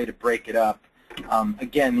helpful way to break it up.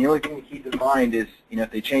 Again, the only thing to keep in mind is, if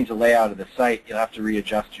they change the layout of the site, you'll have to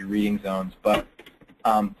readjust your reading zones. But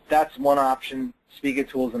that's one option. SpeakIt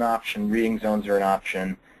tool is an option. Reading zones are an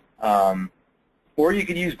option. Or you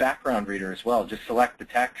could use background reader as well. Just select the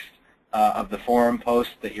text of the forum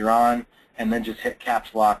post that you're on, and then just hit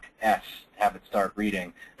caps lock S to have it start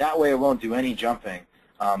reading. That way it won't do any jumping.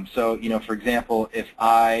 So, for example, if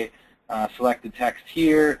I select the text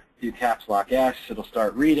here, do caps lock S, it'll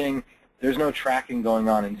start reading. There's no tracking going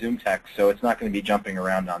on in ZoomText, so it's not going to be jumping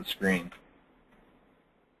around on screen.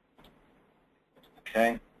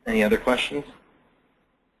 Okay. Any other questions?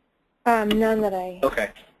 None that I...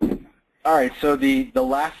 Okay. All right. So the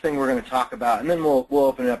last thing we're going to talk about, and then we'll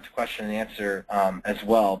open it up to question and answer as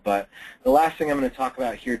well. But the last thing I'm going to talk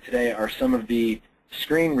about here today are some of the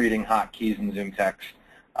screen reading hotkeys in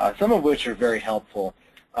ZoomText, some of which are very helpful.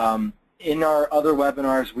 In our other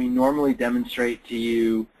webinars, we normally demonstrate to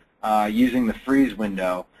you using the freeze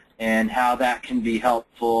window and how that can be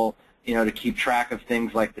helpful, to keep track of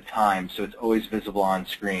things like the time, so it's always visible on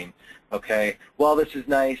screen. Okay. Well, this is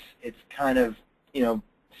nice. It's kind of,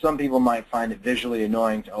 some people might find it visually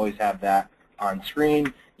annoying to always have that on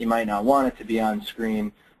screen. You might not want it to be on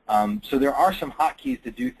screen. So there are some hotkeys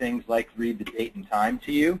to do things like read the date and time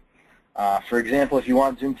to you. For example, if you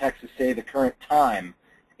want ZoomText to say the current time,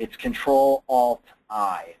 it's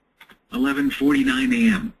Control-Alt-I.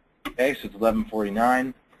 11:49 a.m. Okay, so it's 11:49.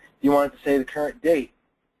 If you want it to say the current date,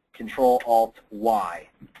 Control-Alt-Y.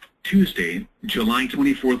 Tuesday, July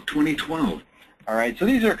 24th, 2012. All right, so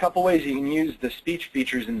these are a couple ways you can use the speech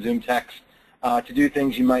features in ZoomText to do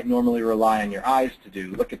things you might normally rely on your eyes to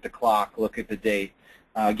do. Look at the clock, look at the date.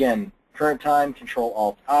 Again, current time,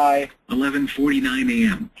 Control-Alt-I. 11:49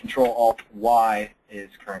 a.m. Control-Alt-Y is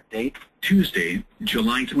current date. Tuesday,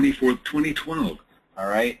 July 24th, 2012. All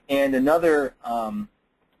right, and another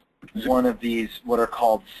one of these, what are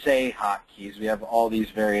called say hotkeys. We have all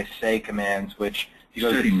these various say commands, which you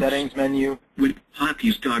go to the settings menu, with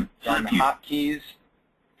hotkeys, on the hotkeys,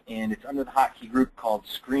 and it's under the hotkey group called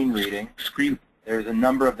screen reading. There's a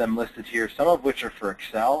number of them listed here, some of which are for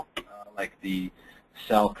Excel, like the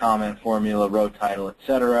cell comment formula, row title,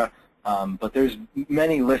 etc. But there's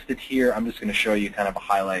many listed here. I'm just going to show you kind of a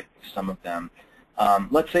highlight of some of them.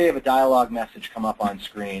 Let's say you have a dialog message come up on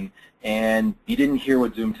screen, and you didn't hear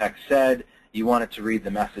what ZoomText said. You want it to read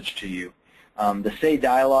the message to you. The say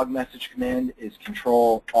dialog message command is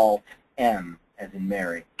Control-Alt-M, as in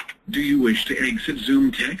Mary. Do you wish to exit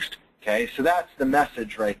ZoomText? Okay, so that's the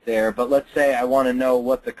message right there. But let's say I want to know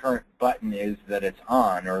what the current button is that it's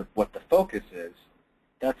on, or what the focus is.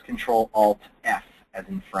 That's Control-Alt-F, as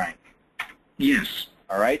in Frank. Yes.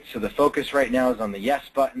 All right, so the focus right now is on the yes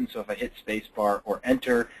button, so if I hit spacebar or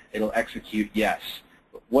enter, it'll execute yes.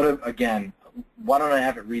 Again, why don't I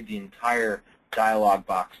have it read the entire dialog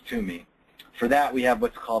box to me? For that, we have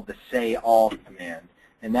what's called the say all command,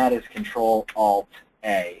 and that is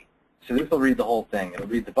Control-Alt-A. So this will read the whole thing. It'll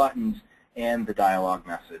read the buttons and the dialog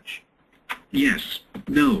message. Yes.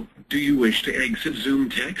 No. Do you wish to exit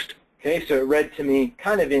ZoomText? Okay, so it read to me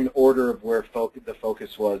kind of in order of where the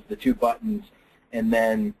focus was, the two buttons, and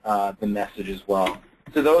then the message as well.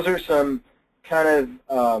 So those are some kind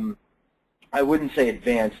of, I wouldn't say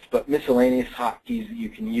advanced, but miscellaneous hotkeys that you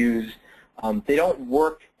can use. They don't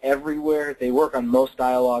work everywhere. They work on most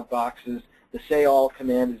dialog boxes. The say all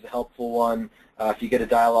command is a helpful one. If you get a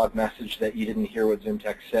dialog message that you didn't hear what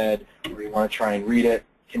ZoomText said or you want to try and read it,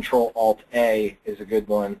 Control-Alt-A is a good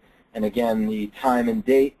one. And again, the time and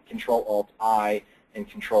date, Control-Alt-I and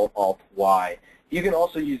Control-Alt-Y. You can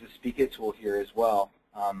also use the SpeakIt tool here as well.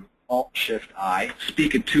 Alt-Shift-I.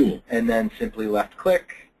 SpeakIt tool. And then simply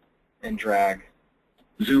left-click and drag.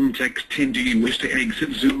 ZoomText 10. Do you wish to exit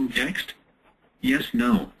ZoomText? Yes,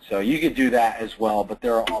 no. So you could do that as well, but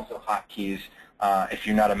there are also hotkeys if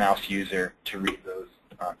you're not a mouse user to read those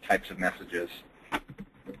types of messages.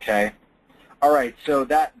 Okay. All right. So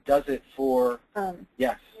that does it for.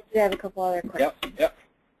 Yes. I have a couple other questions. Yep.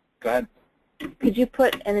 Go ahead. Could you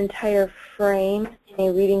put an entire frame in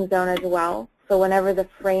a reading zone as well? So whenever the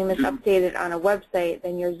frame is updated on a website,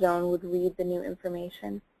 then your zone would read the new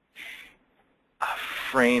information. A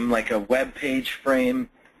frame, like a web page frame.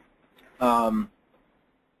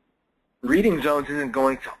 Reading zones isn't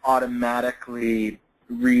going to automatically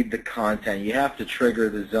read the content. You have to trigger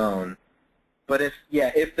the zone. But if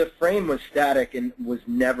the frame was static and was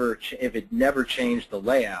if it never changed the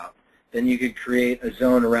layout, then you could create a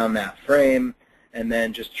zone around that frame and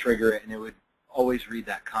then just trigger it, and it would always read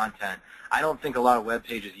that content. I don't think a lot of web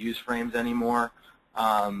pages use frames anymore,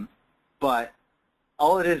 but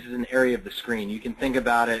all it is an area of the screen. You can think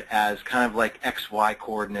about it as kind of like XY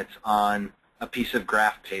coordinates on a piece of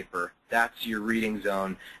graph paper. That's your reading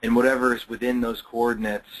zone, and whatever is within those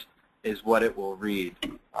coordinates is what it will read.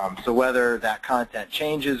 So whether that content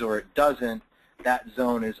changes or it doesn't, that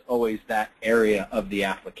zone is always that area of the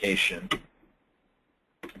application.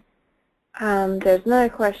 There's another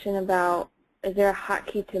question about, is there a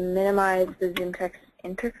hotkey to minimize the ZoomText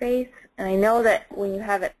interface? And I know that when you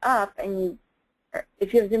have it up and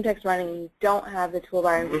if you have ZoomText running and you don't have the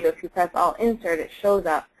toolbar in view, if you press Alt Insert, it shows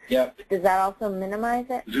up. Yep. Does that also minimize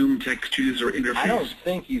it? ZoomText user interface. I don't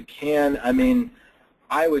think you can. I mean,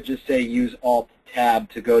 I would just say use Alt-Tab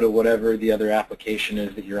to go to whatever the other application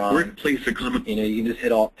is that you're on. Replace a comment. You know, you can just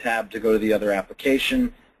hit Alt-Tab to go to the other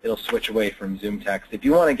application. It'll switch away from ZoomText. If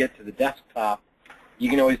you want to get to the desktop, you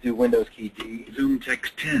can always do Windows key D. ZoomText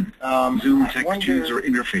 10. ZoomText user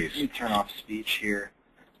interface. Let me turn off speech here.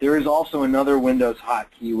 There is also another Windows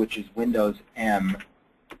hotkey, which is Windows M,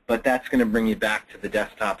 but that's going to bring you back to the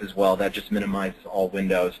desktop as well. That just minimizes all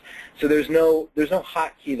windows. So there's no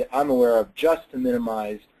hotkey that I'm aware of just to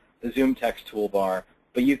minimize the ZoomText toolbar,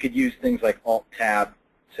 but you could use things like Alt-Tab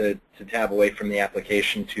to tab away from the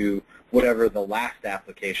application to whatever the last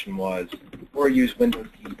application was, or use Windows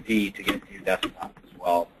key D to get to your desktop as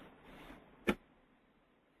well.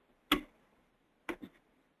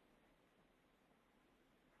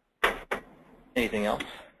 Anything else?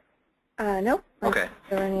 No. Okay. Are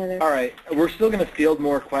there any other? All right. We're still going to field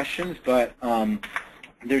more questions, but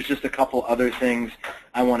there's just a couple other things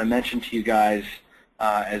I want to mention to you guys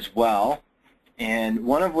as well. And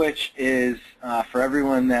one of which is for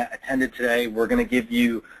everyone that attended today, we're going to give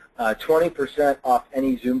you 20% off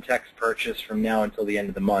any ZoomText purchase from now until the end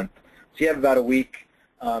of the month. So you have about a week.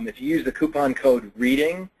 If you use the coupon code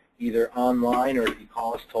READING, either online or if you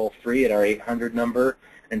call us toll-free at our 800 number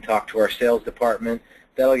and talk to our sales department,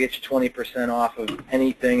 that'll get you 20% off of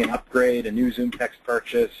anything, an upgrade, a new ZoomText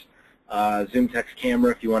purchase, ZoomText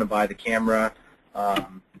camera if you want to buy the camera.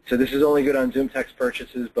 So this is only good on ZoomText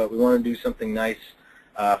purchases, but we want to do something nice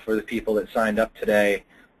for the people that signed up today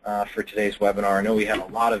for today's webinar. I know we have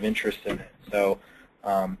a lot of interest in it. So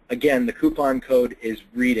again, the coupon code is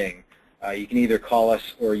READING. You can either call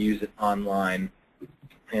us or use it online,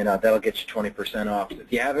 and that'll get you 20% off. So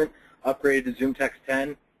if you haven't upgraded to ZoomText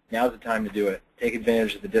 10, now's the time to do it. Take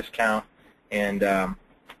advantage of the discount and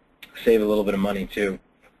save a little bit of money too.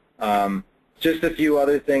 Just a few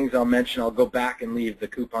other things I'll mention. I'll go back and leave the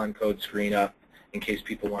coupon code screen up in case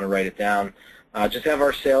people want to write it down. Just have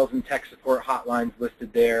our sales and tech support hotlines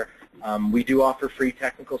listed there. We do offer free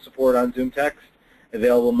technical support on ZoomText,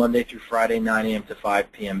 available Monday through Friday, 9 a.m. to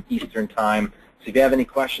 5 p.m. Eastern Time. So if you have any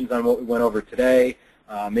questions on what we went over today,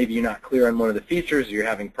 maybe you're not clear on one of the features or you're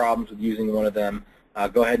having problems with using one of them,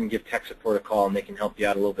 go ahead and give tech support a call and they can help you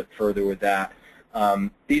out a little bit further with that.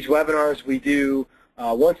 These webinars we do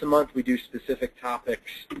once a month. We do specific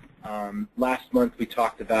topics. Last month we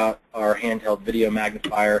talked about our handheld video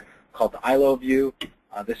magnifier called the ILO View.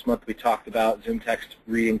 This month we talked about ZoomText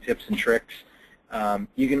reading tips and tricks.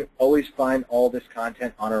 You can always find all this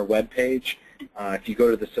content on our webpage. If you go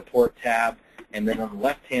to the support tab, and then on the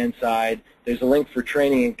left-hand side, there's a link for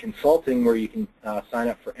training and consulting where you can sign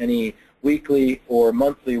up for any weekly or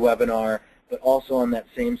monthly webinar, but also on that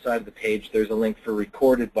same side of the page, there's a link for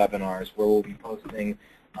recorded webinars where we'll be posting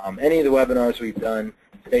Any of the webinars we've done,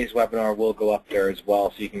 today's webinar will go up there as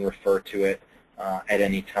well, so you can refer to it at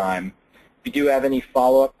any time. If you do have any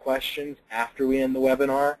follow-up questions after we end the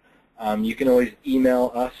webinar, you can always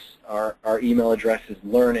email us. Our email address is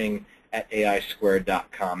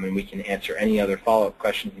learning@aisquared.com, and we can answer any other follow-up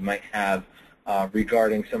questions you might have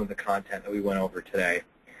regarding some of the content that we went over today.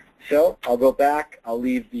 So I'll go back. I'll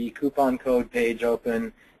leave the coupon code page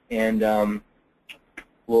open, and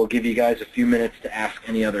we'll give you guys a few minutes to ask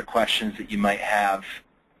any other questions that you might have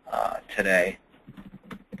today.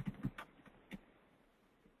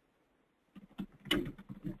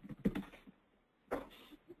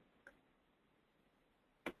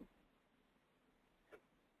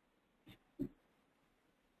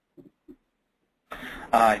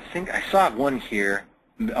 I think I saw one here.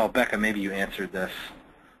 Oh, Becca, maybe you answered this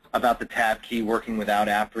about the tab key working without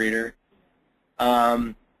AppReader.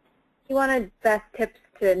 You wanted best tips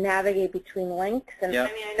to navigate between links, and Yep.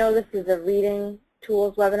 I mean, I know this is a reading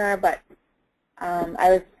tools webinar, but I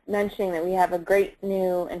was mentioning that we have a great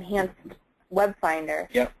new enhanced web finder,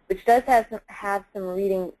 Yep. which does have some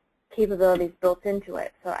reading capabilities built into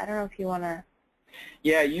it. So I don't know if you want to.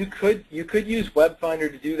 Yeah, you could use Web Finder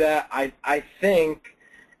to do that. I think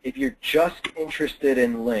if you're just interested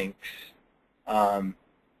in links,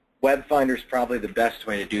 Web Finder is probably the best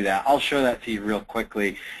way to do that. I'll show that to you real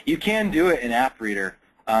quickly. You can do it in AppReader.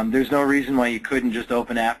 There's no reason why you couldn't just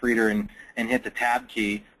open AppReader and hit the tab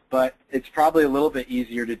key, but it's probably a little bit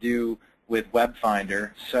easier to do with Web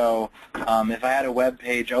Finder. So if I had a web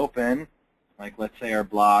page open, like let's say our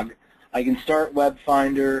blog, I can start Web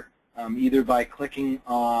Finder either by clicking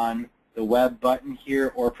on the web button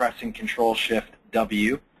here or pressing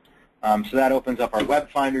Control-Shift-W. So that opens up our Web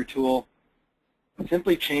Finder tool.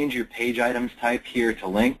 Simply change your page items type here to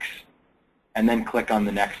links, and then click on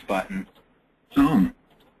the next button. Home.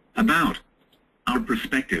 About. Our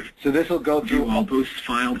perspective. So this will go through View all posts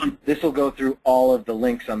filed on. This will go through all of the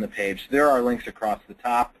links on the page. There are links across the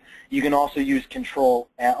top. You can also use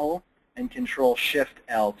Control-L and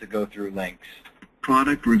Control-Shift-L to go through links.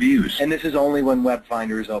 Product reviews. And this is only when Web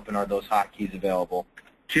Finder is open are those hotkeys available.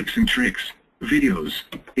 Tips and tricks. Videos.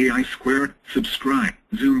 AI Squared. Subscribe.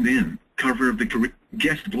 Zoomed in. Cover of the career.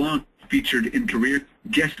 Guest blog. Featured in career.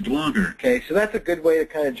 Guest blogger. Okay, so that's a good way to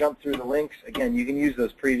kind of jump through the links. Again, you can use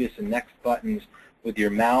those previous and next buttons with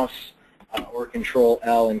your mouse or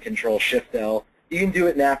Control-L and Control-Shift-L. You can do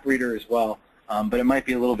it in AppReader as well, but it might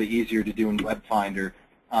be a little bit easier to do in Web Finder.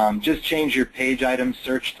 Just change your page item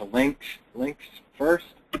search to links first.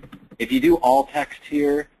 If you do all text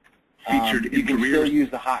here, you can still use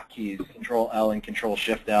the hotkeys, Control-L and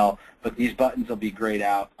Control-Shift-L, but these buttons will be grayed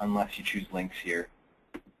out unless you choose links here.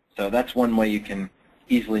 So that's one way you can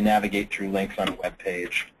easily navigate through links on a web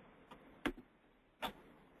page.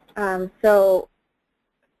 So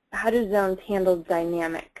how do zones handle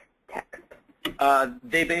dynamic text?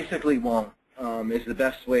 They basically won't, is the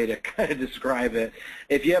best way to kind of describe it.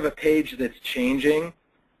 If you have a page that's changing,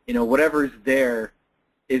 whatever's there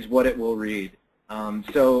is what it will read.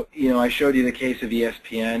 So, I showed you the case of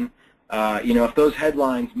ESPN. If those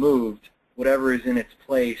headlines moved, whatever is in its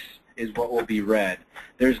place is what will be read.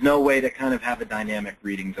 There's no way to kind of have a dynamic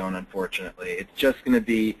reading zone, unfortunately. It's just going to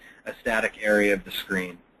be a static area of the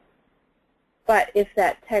screen. But if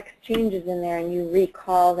that text changes in there and you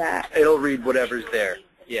recall that, It'll read whatever's there.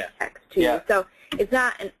 Yeah. Text to Yeah. you. So it's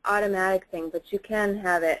not an automatic thing, but you can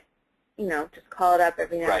have it, just call it up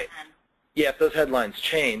every now Right. and then. Yeah, if those headlines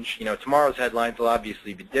change, tomorrow's headlines will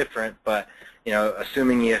obviously be different, but,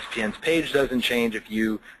 assuming ESPN's page doesn't change, if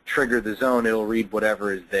you trigger the zone, it'll read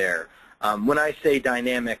whatever is there. When I say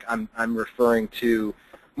dynamic, I'm referring to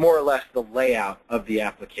more or less the layout of the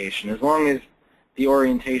application. As long as the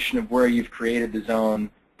orientation of where you've created the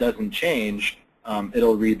zone doesn't change,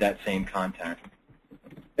 it'll read that same content.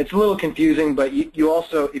 It's a little confusing, but you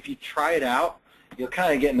also, if you try it out, you'll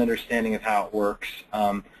kind of get an understanding of how it works.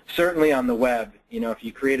 Certainly on the web, if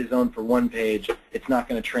you create a zone for one page, it's not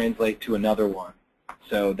going to translate to another one.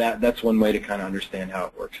 So that's one way to kind of understand how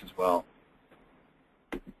it works as well.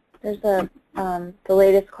 There's the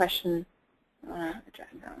latest question. I want to address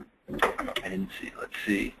that one. I didn't see it. Let's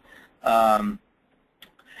see.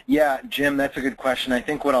 Yeah, Jim, that's a good question. I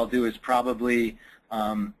think what I'll do is probably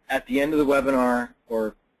at the end of the webinar,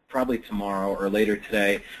 or probably tomorrow or later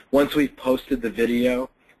today, once we've posted the video,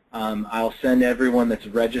 I'll send everyone that's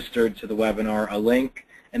registered to the webinar a link,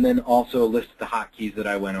 and then also a list of the hotkeys that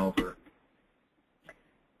I went over.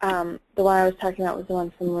 The one I was talking about was the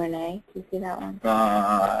one from Renee. Do you see that one?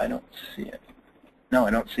 I don't see it. No, I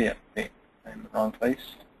don't see it. Wait, I'm in the wrong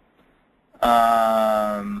place.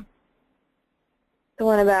 The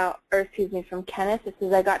one about, or excuse me, from Kenneth. It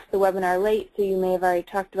says, I got to the webinar late, so you may have already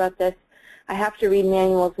talked about this. I have to read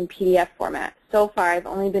manuals in PDF format. So far, I've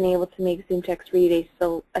only been able to make ZoomText read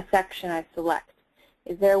a section I select.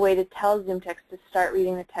 Is there a way to tell ZoomText to start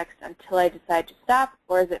reading the text until I decide to stop,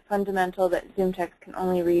 or is it fundamental that ZoomText can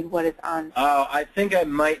only read what is on? Oh, I think I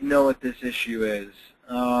might know what this issue is.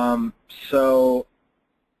 So,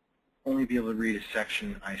 only be able to read a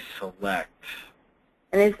section I select.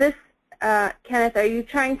 And is this, Kenneth, are you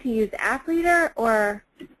trying to use AppReader, or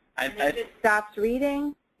if it stops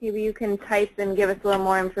reading? Maybe you can type and give us a little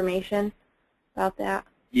more information about that.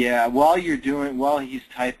 Yeah, while he's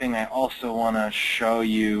typing, I also want to show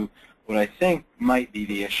you what I think might be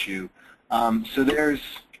the issue. So there's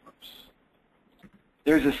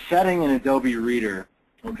a setting in Adobe Reader.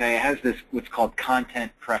 Okay, it has this what's called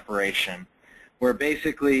content preparation, where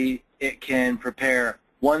basically it can prepare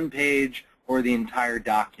one page or the entire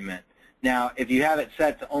document. Now, if you have it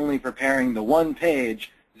set to only preparing the one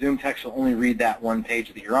page, ZoomText will only read that one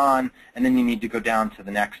page that you're on, and then you need to go down to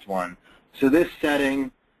the next one. So this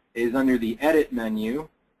setting is under the Edit menu.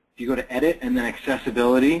 If you go to Edit and then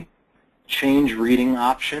Accessibility, change reading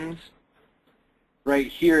options. Right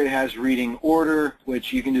here it has reading order,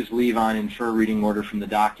 which you can just leave on, infer reading order from the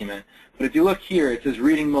document. But if you look here, it says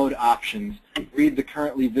reading mode options, read the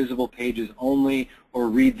currently visible pages only, or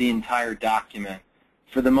read the entire document.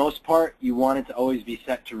 For the most part, you want it to always be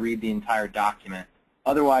set to read the entire document.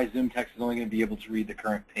 Otherwise, ZoomText is only going to be able to read the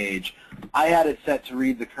current page. I had it set to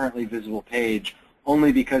read the currently visible page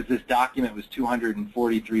only because this document was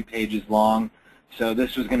 243 pages long, so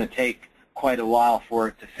this was going to take quite a while for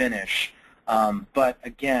it to finish. But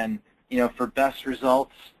again, for best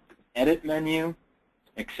results, Edit menu,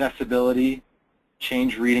 Accessibility,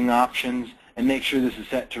 change reading options, and make sure this is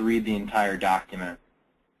set to read the entire document.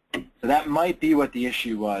 So that might be what the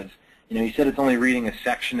issue was. You said it's only reading a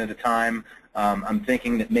section at a time. I'm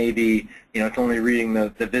thinking that maybe it's only reading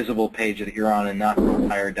the visible page that you're on and not the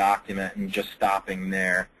entire document and just stopping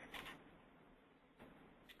there.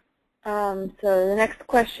 So the next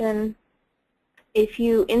question, if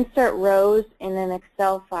you insert rows in an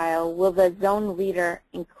Excel file, will the zone reader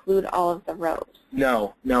include all of the rows?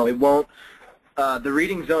 No, it won't. The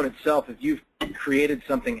reading zone itself, if you've created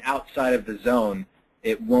something outside of the zone,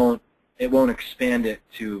 it won't expand it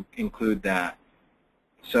to include that.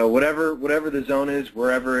 So whatever the zone is,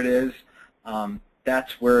 wherever it is,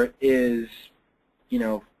 that's where it is,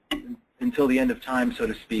 until the end of time, so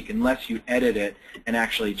to speak, unless you edit it and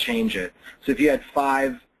actually change it. So if you had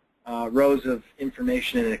 5 rows of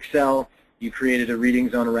information in Excel, you created a reading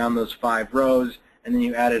zone around those 5 rows, and then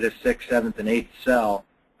you added a 6th, 7th, and 8th cell,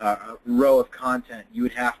 row of content, you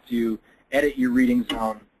would have to edit your reading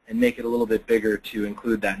zone and make it a little bit bigger to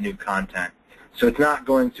include that new content. So it's not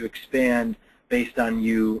going to expand based on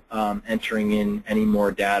you entering in any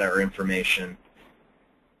more data or information.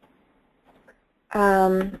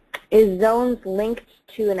 Is zones linked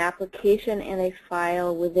to an application and a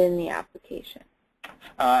file within the application?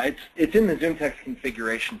 It's in the ZoomText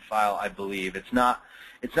configuration file, I believe. It's not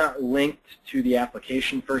linked to the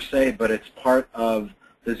application per se, but it's part of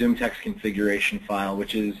the ZoomText configuration file,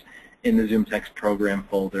 which is in the ZoomText program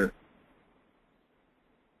folder.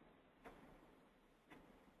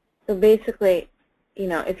 So basically,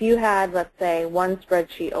 if you had, let's say, one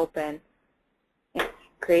spreadsheet open,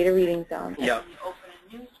 create a reading zone, and yep. you open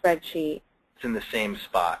a new spreadsheet. It's in the same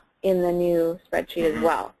spot. In the new spreadsheet as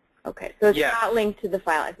well. Okay, so it's not linked to the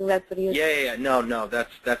file. I think that's what he was saying. Yeah. No,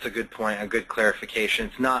 that's a good point, a good clarification.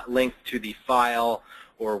 It's not linked to the file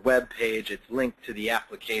or web page. It's linked to the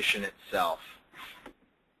application itself.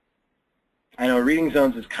 I know reading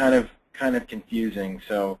zones is kind of confusing,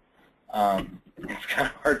 so it's kind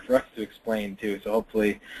of hard for us to explain too. So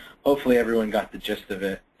hopefully everyone got the gist of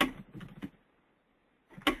it.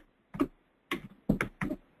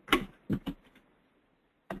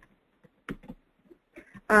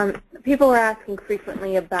 People are asking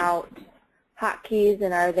frequently about hotkeys,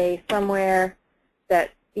 and are they somewhere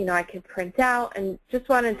that I can print out, and just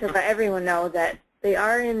wanted to let everyone know that they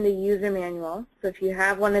are in the user manual. So if you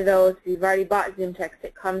have one of those, if you've already bought ZoomText,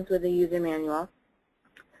 it comes with a user manual.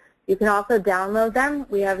 You can also download them.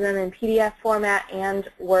 We have them in PDF format and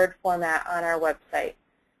Word format on our website.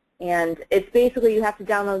 And it's basically you have to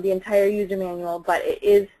download the entire user manual, but it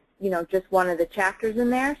is just one of the chapters in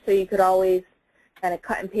there, so you could always kind of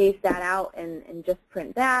cut and paste that out and just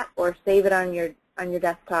print that, or save it on your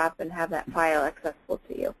desktop and have that file accessible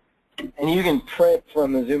to you. And you can print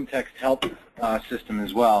from the ZoomText Help system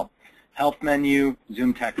as well. Help menu,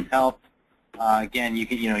 ZoomText Help. Again, you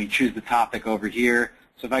can you choose the topic over here.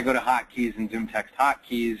 So if I go to hotkeys and ZoomText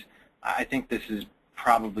hotkeys, I think this is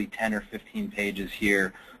probably 10 or 15 pages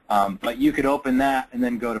here. But you could open that and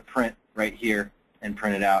then go to print right here and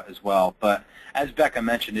print it out as well. But as Becca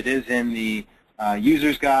mentioned, it is in the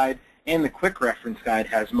user's guide, and the quick reference guide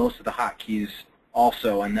has most of the hotkeys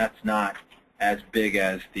also, and that's not as big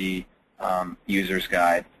as the user's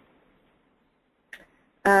guide.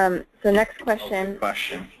 So next question.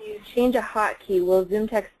 If you change a hotkey, will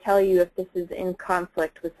ZoomText tell you if this is in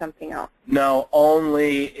conflict with something else? No,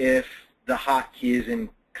 only if the hotkey is in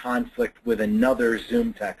conflict with another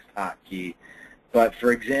ZoomText hotkey. But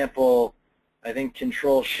for example, I think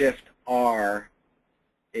Control-Shift-R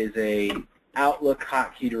is a Outlook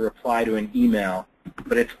hotkey to reply to an email,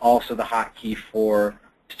 but it's also the hotkey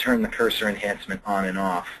to turn the cursor enhancement on and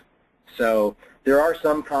off. So there are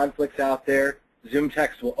some conflicts out there.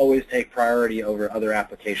 ZoomText will always take priority over other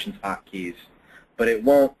applications' hotkeys, but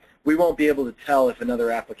we won't be able to tell if another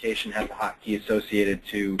application has a hotkey associated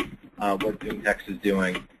to what ZoomText is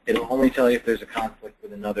doing. It'll only tell you if there's a conflict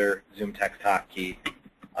with another ZoomText hotkey.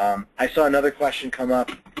 I saw another question come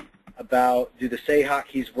up about, do the say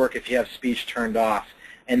hotkeys work if you have speech turned off?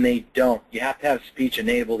 And they don't. You have to have speech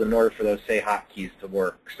enabled in order for those say hotkeys to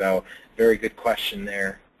work. So very good question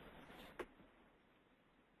there.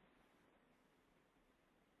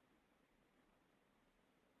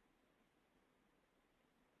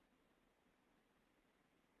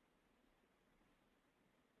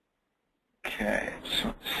 Okay, so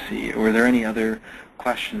let's see. Were there any other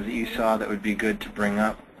questions that you saw that would be good to bring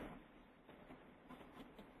up?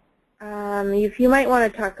 If you might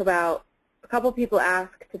want to talk about, a couple people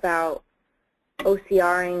asked about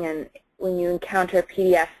OCRing and when you encounter a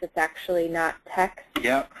PDF that's actually not text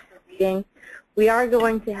Yep. for reading. We are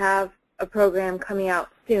going to have a program coming out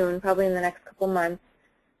soon, probably in the next couple months,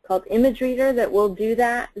 called Image Reader that will do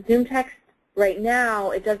that. ZoomText, right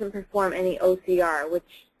now, it doesn't perform any OCR,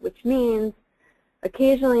 which means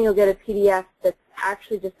occasionally you'll get a PDF that's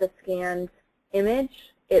actually just a scanned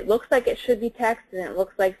image. It looks like it should be text, and it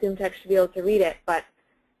looks like ZoomText should be able to read it, but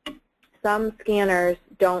some scanners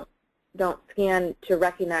don't scan to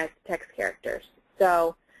recognize text characters.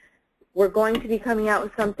 So we're going to be coming out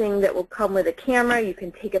with something that will come with a camera. You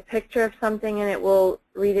can take a picture of something and it will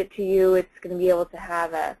read it to you. It's going to be able to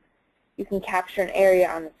have you can capture an area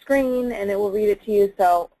on the screen and it will read it to you.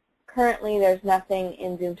 So currently there's nothing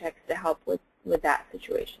in ZoomText to help with that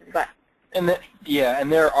situation. But and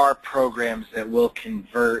there are programs that will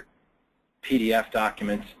convert PDF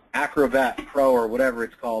documents. Acrobat Pro, or whatever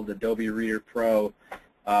it's called, Adobe Reader Pro,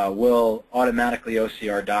 will automatically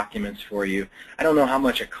OCR documents for you. I don't know how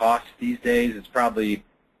much it costs these days. It's probably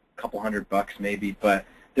a couple $100 maybe, but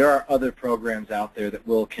there are other programs out there that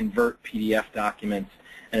will convert PDF documents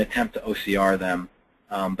and attempt to OCR them.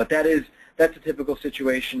 But that's a typical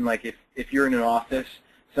situation. Like if you're in an office,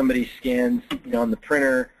 somebody scans, on the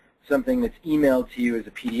printer, something that's emailed to you as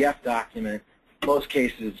a PDF document. In most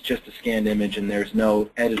cases, it's just a scanned image, and there's no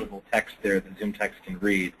editable text there that ZoomText can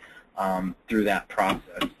read through that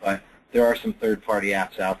process. But there are some third-party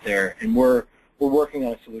apps out there, and we're working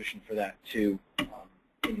on a solution for that too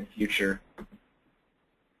in the future.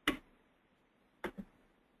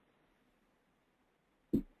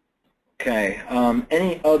 Okay.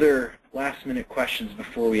 Any other last-minute questions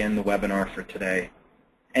before we end the webinar for today?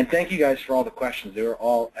 And thank you guys for all the questions. They were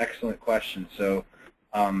all excellent questions. So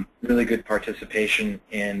really good participation,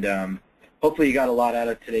 and hopefully you got a lot out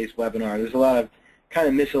of today's webinar. There's a lot of kind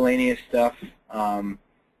of miscellaneous stuff,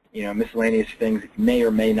 miscellaneous things that you may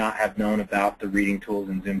or may not have known about the reading tools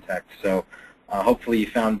in ZoomText. So hopefully you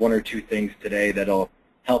found one or two things today that'll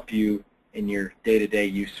help you in your day-to-day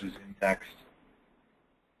use of ZoomText.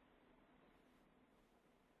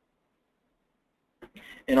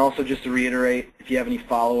 And also just to reiterate, if you have any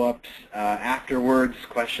follow-ups afterwards,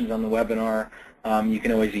 questions on the webinar, you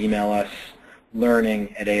can always email us,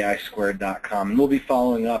 learning@aisquared.com. And we'll be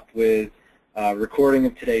following up with a recording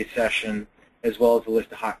of today's session, as well as a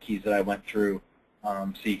list of hotkeys that I went through,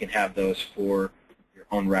 so you can have those for your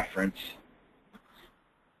own reference.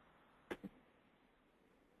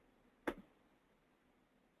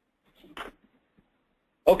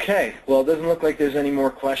 Okay, well, it doesn't look like there's any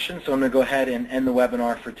more questions, so I'm going to go ahead and end the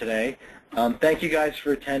webinar for today. Thank you guys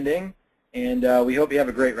for attending, and we hope you have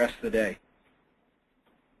a great rest of the day.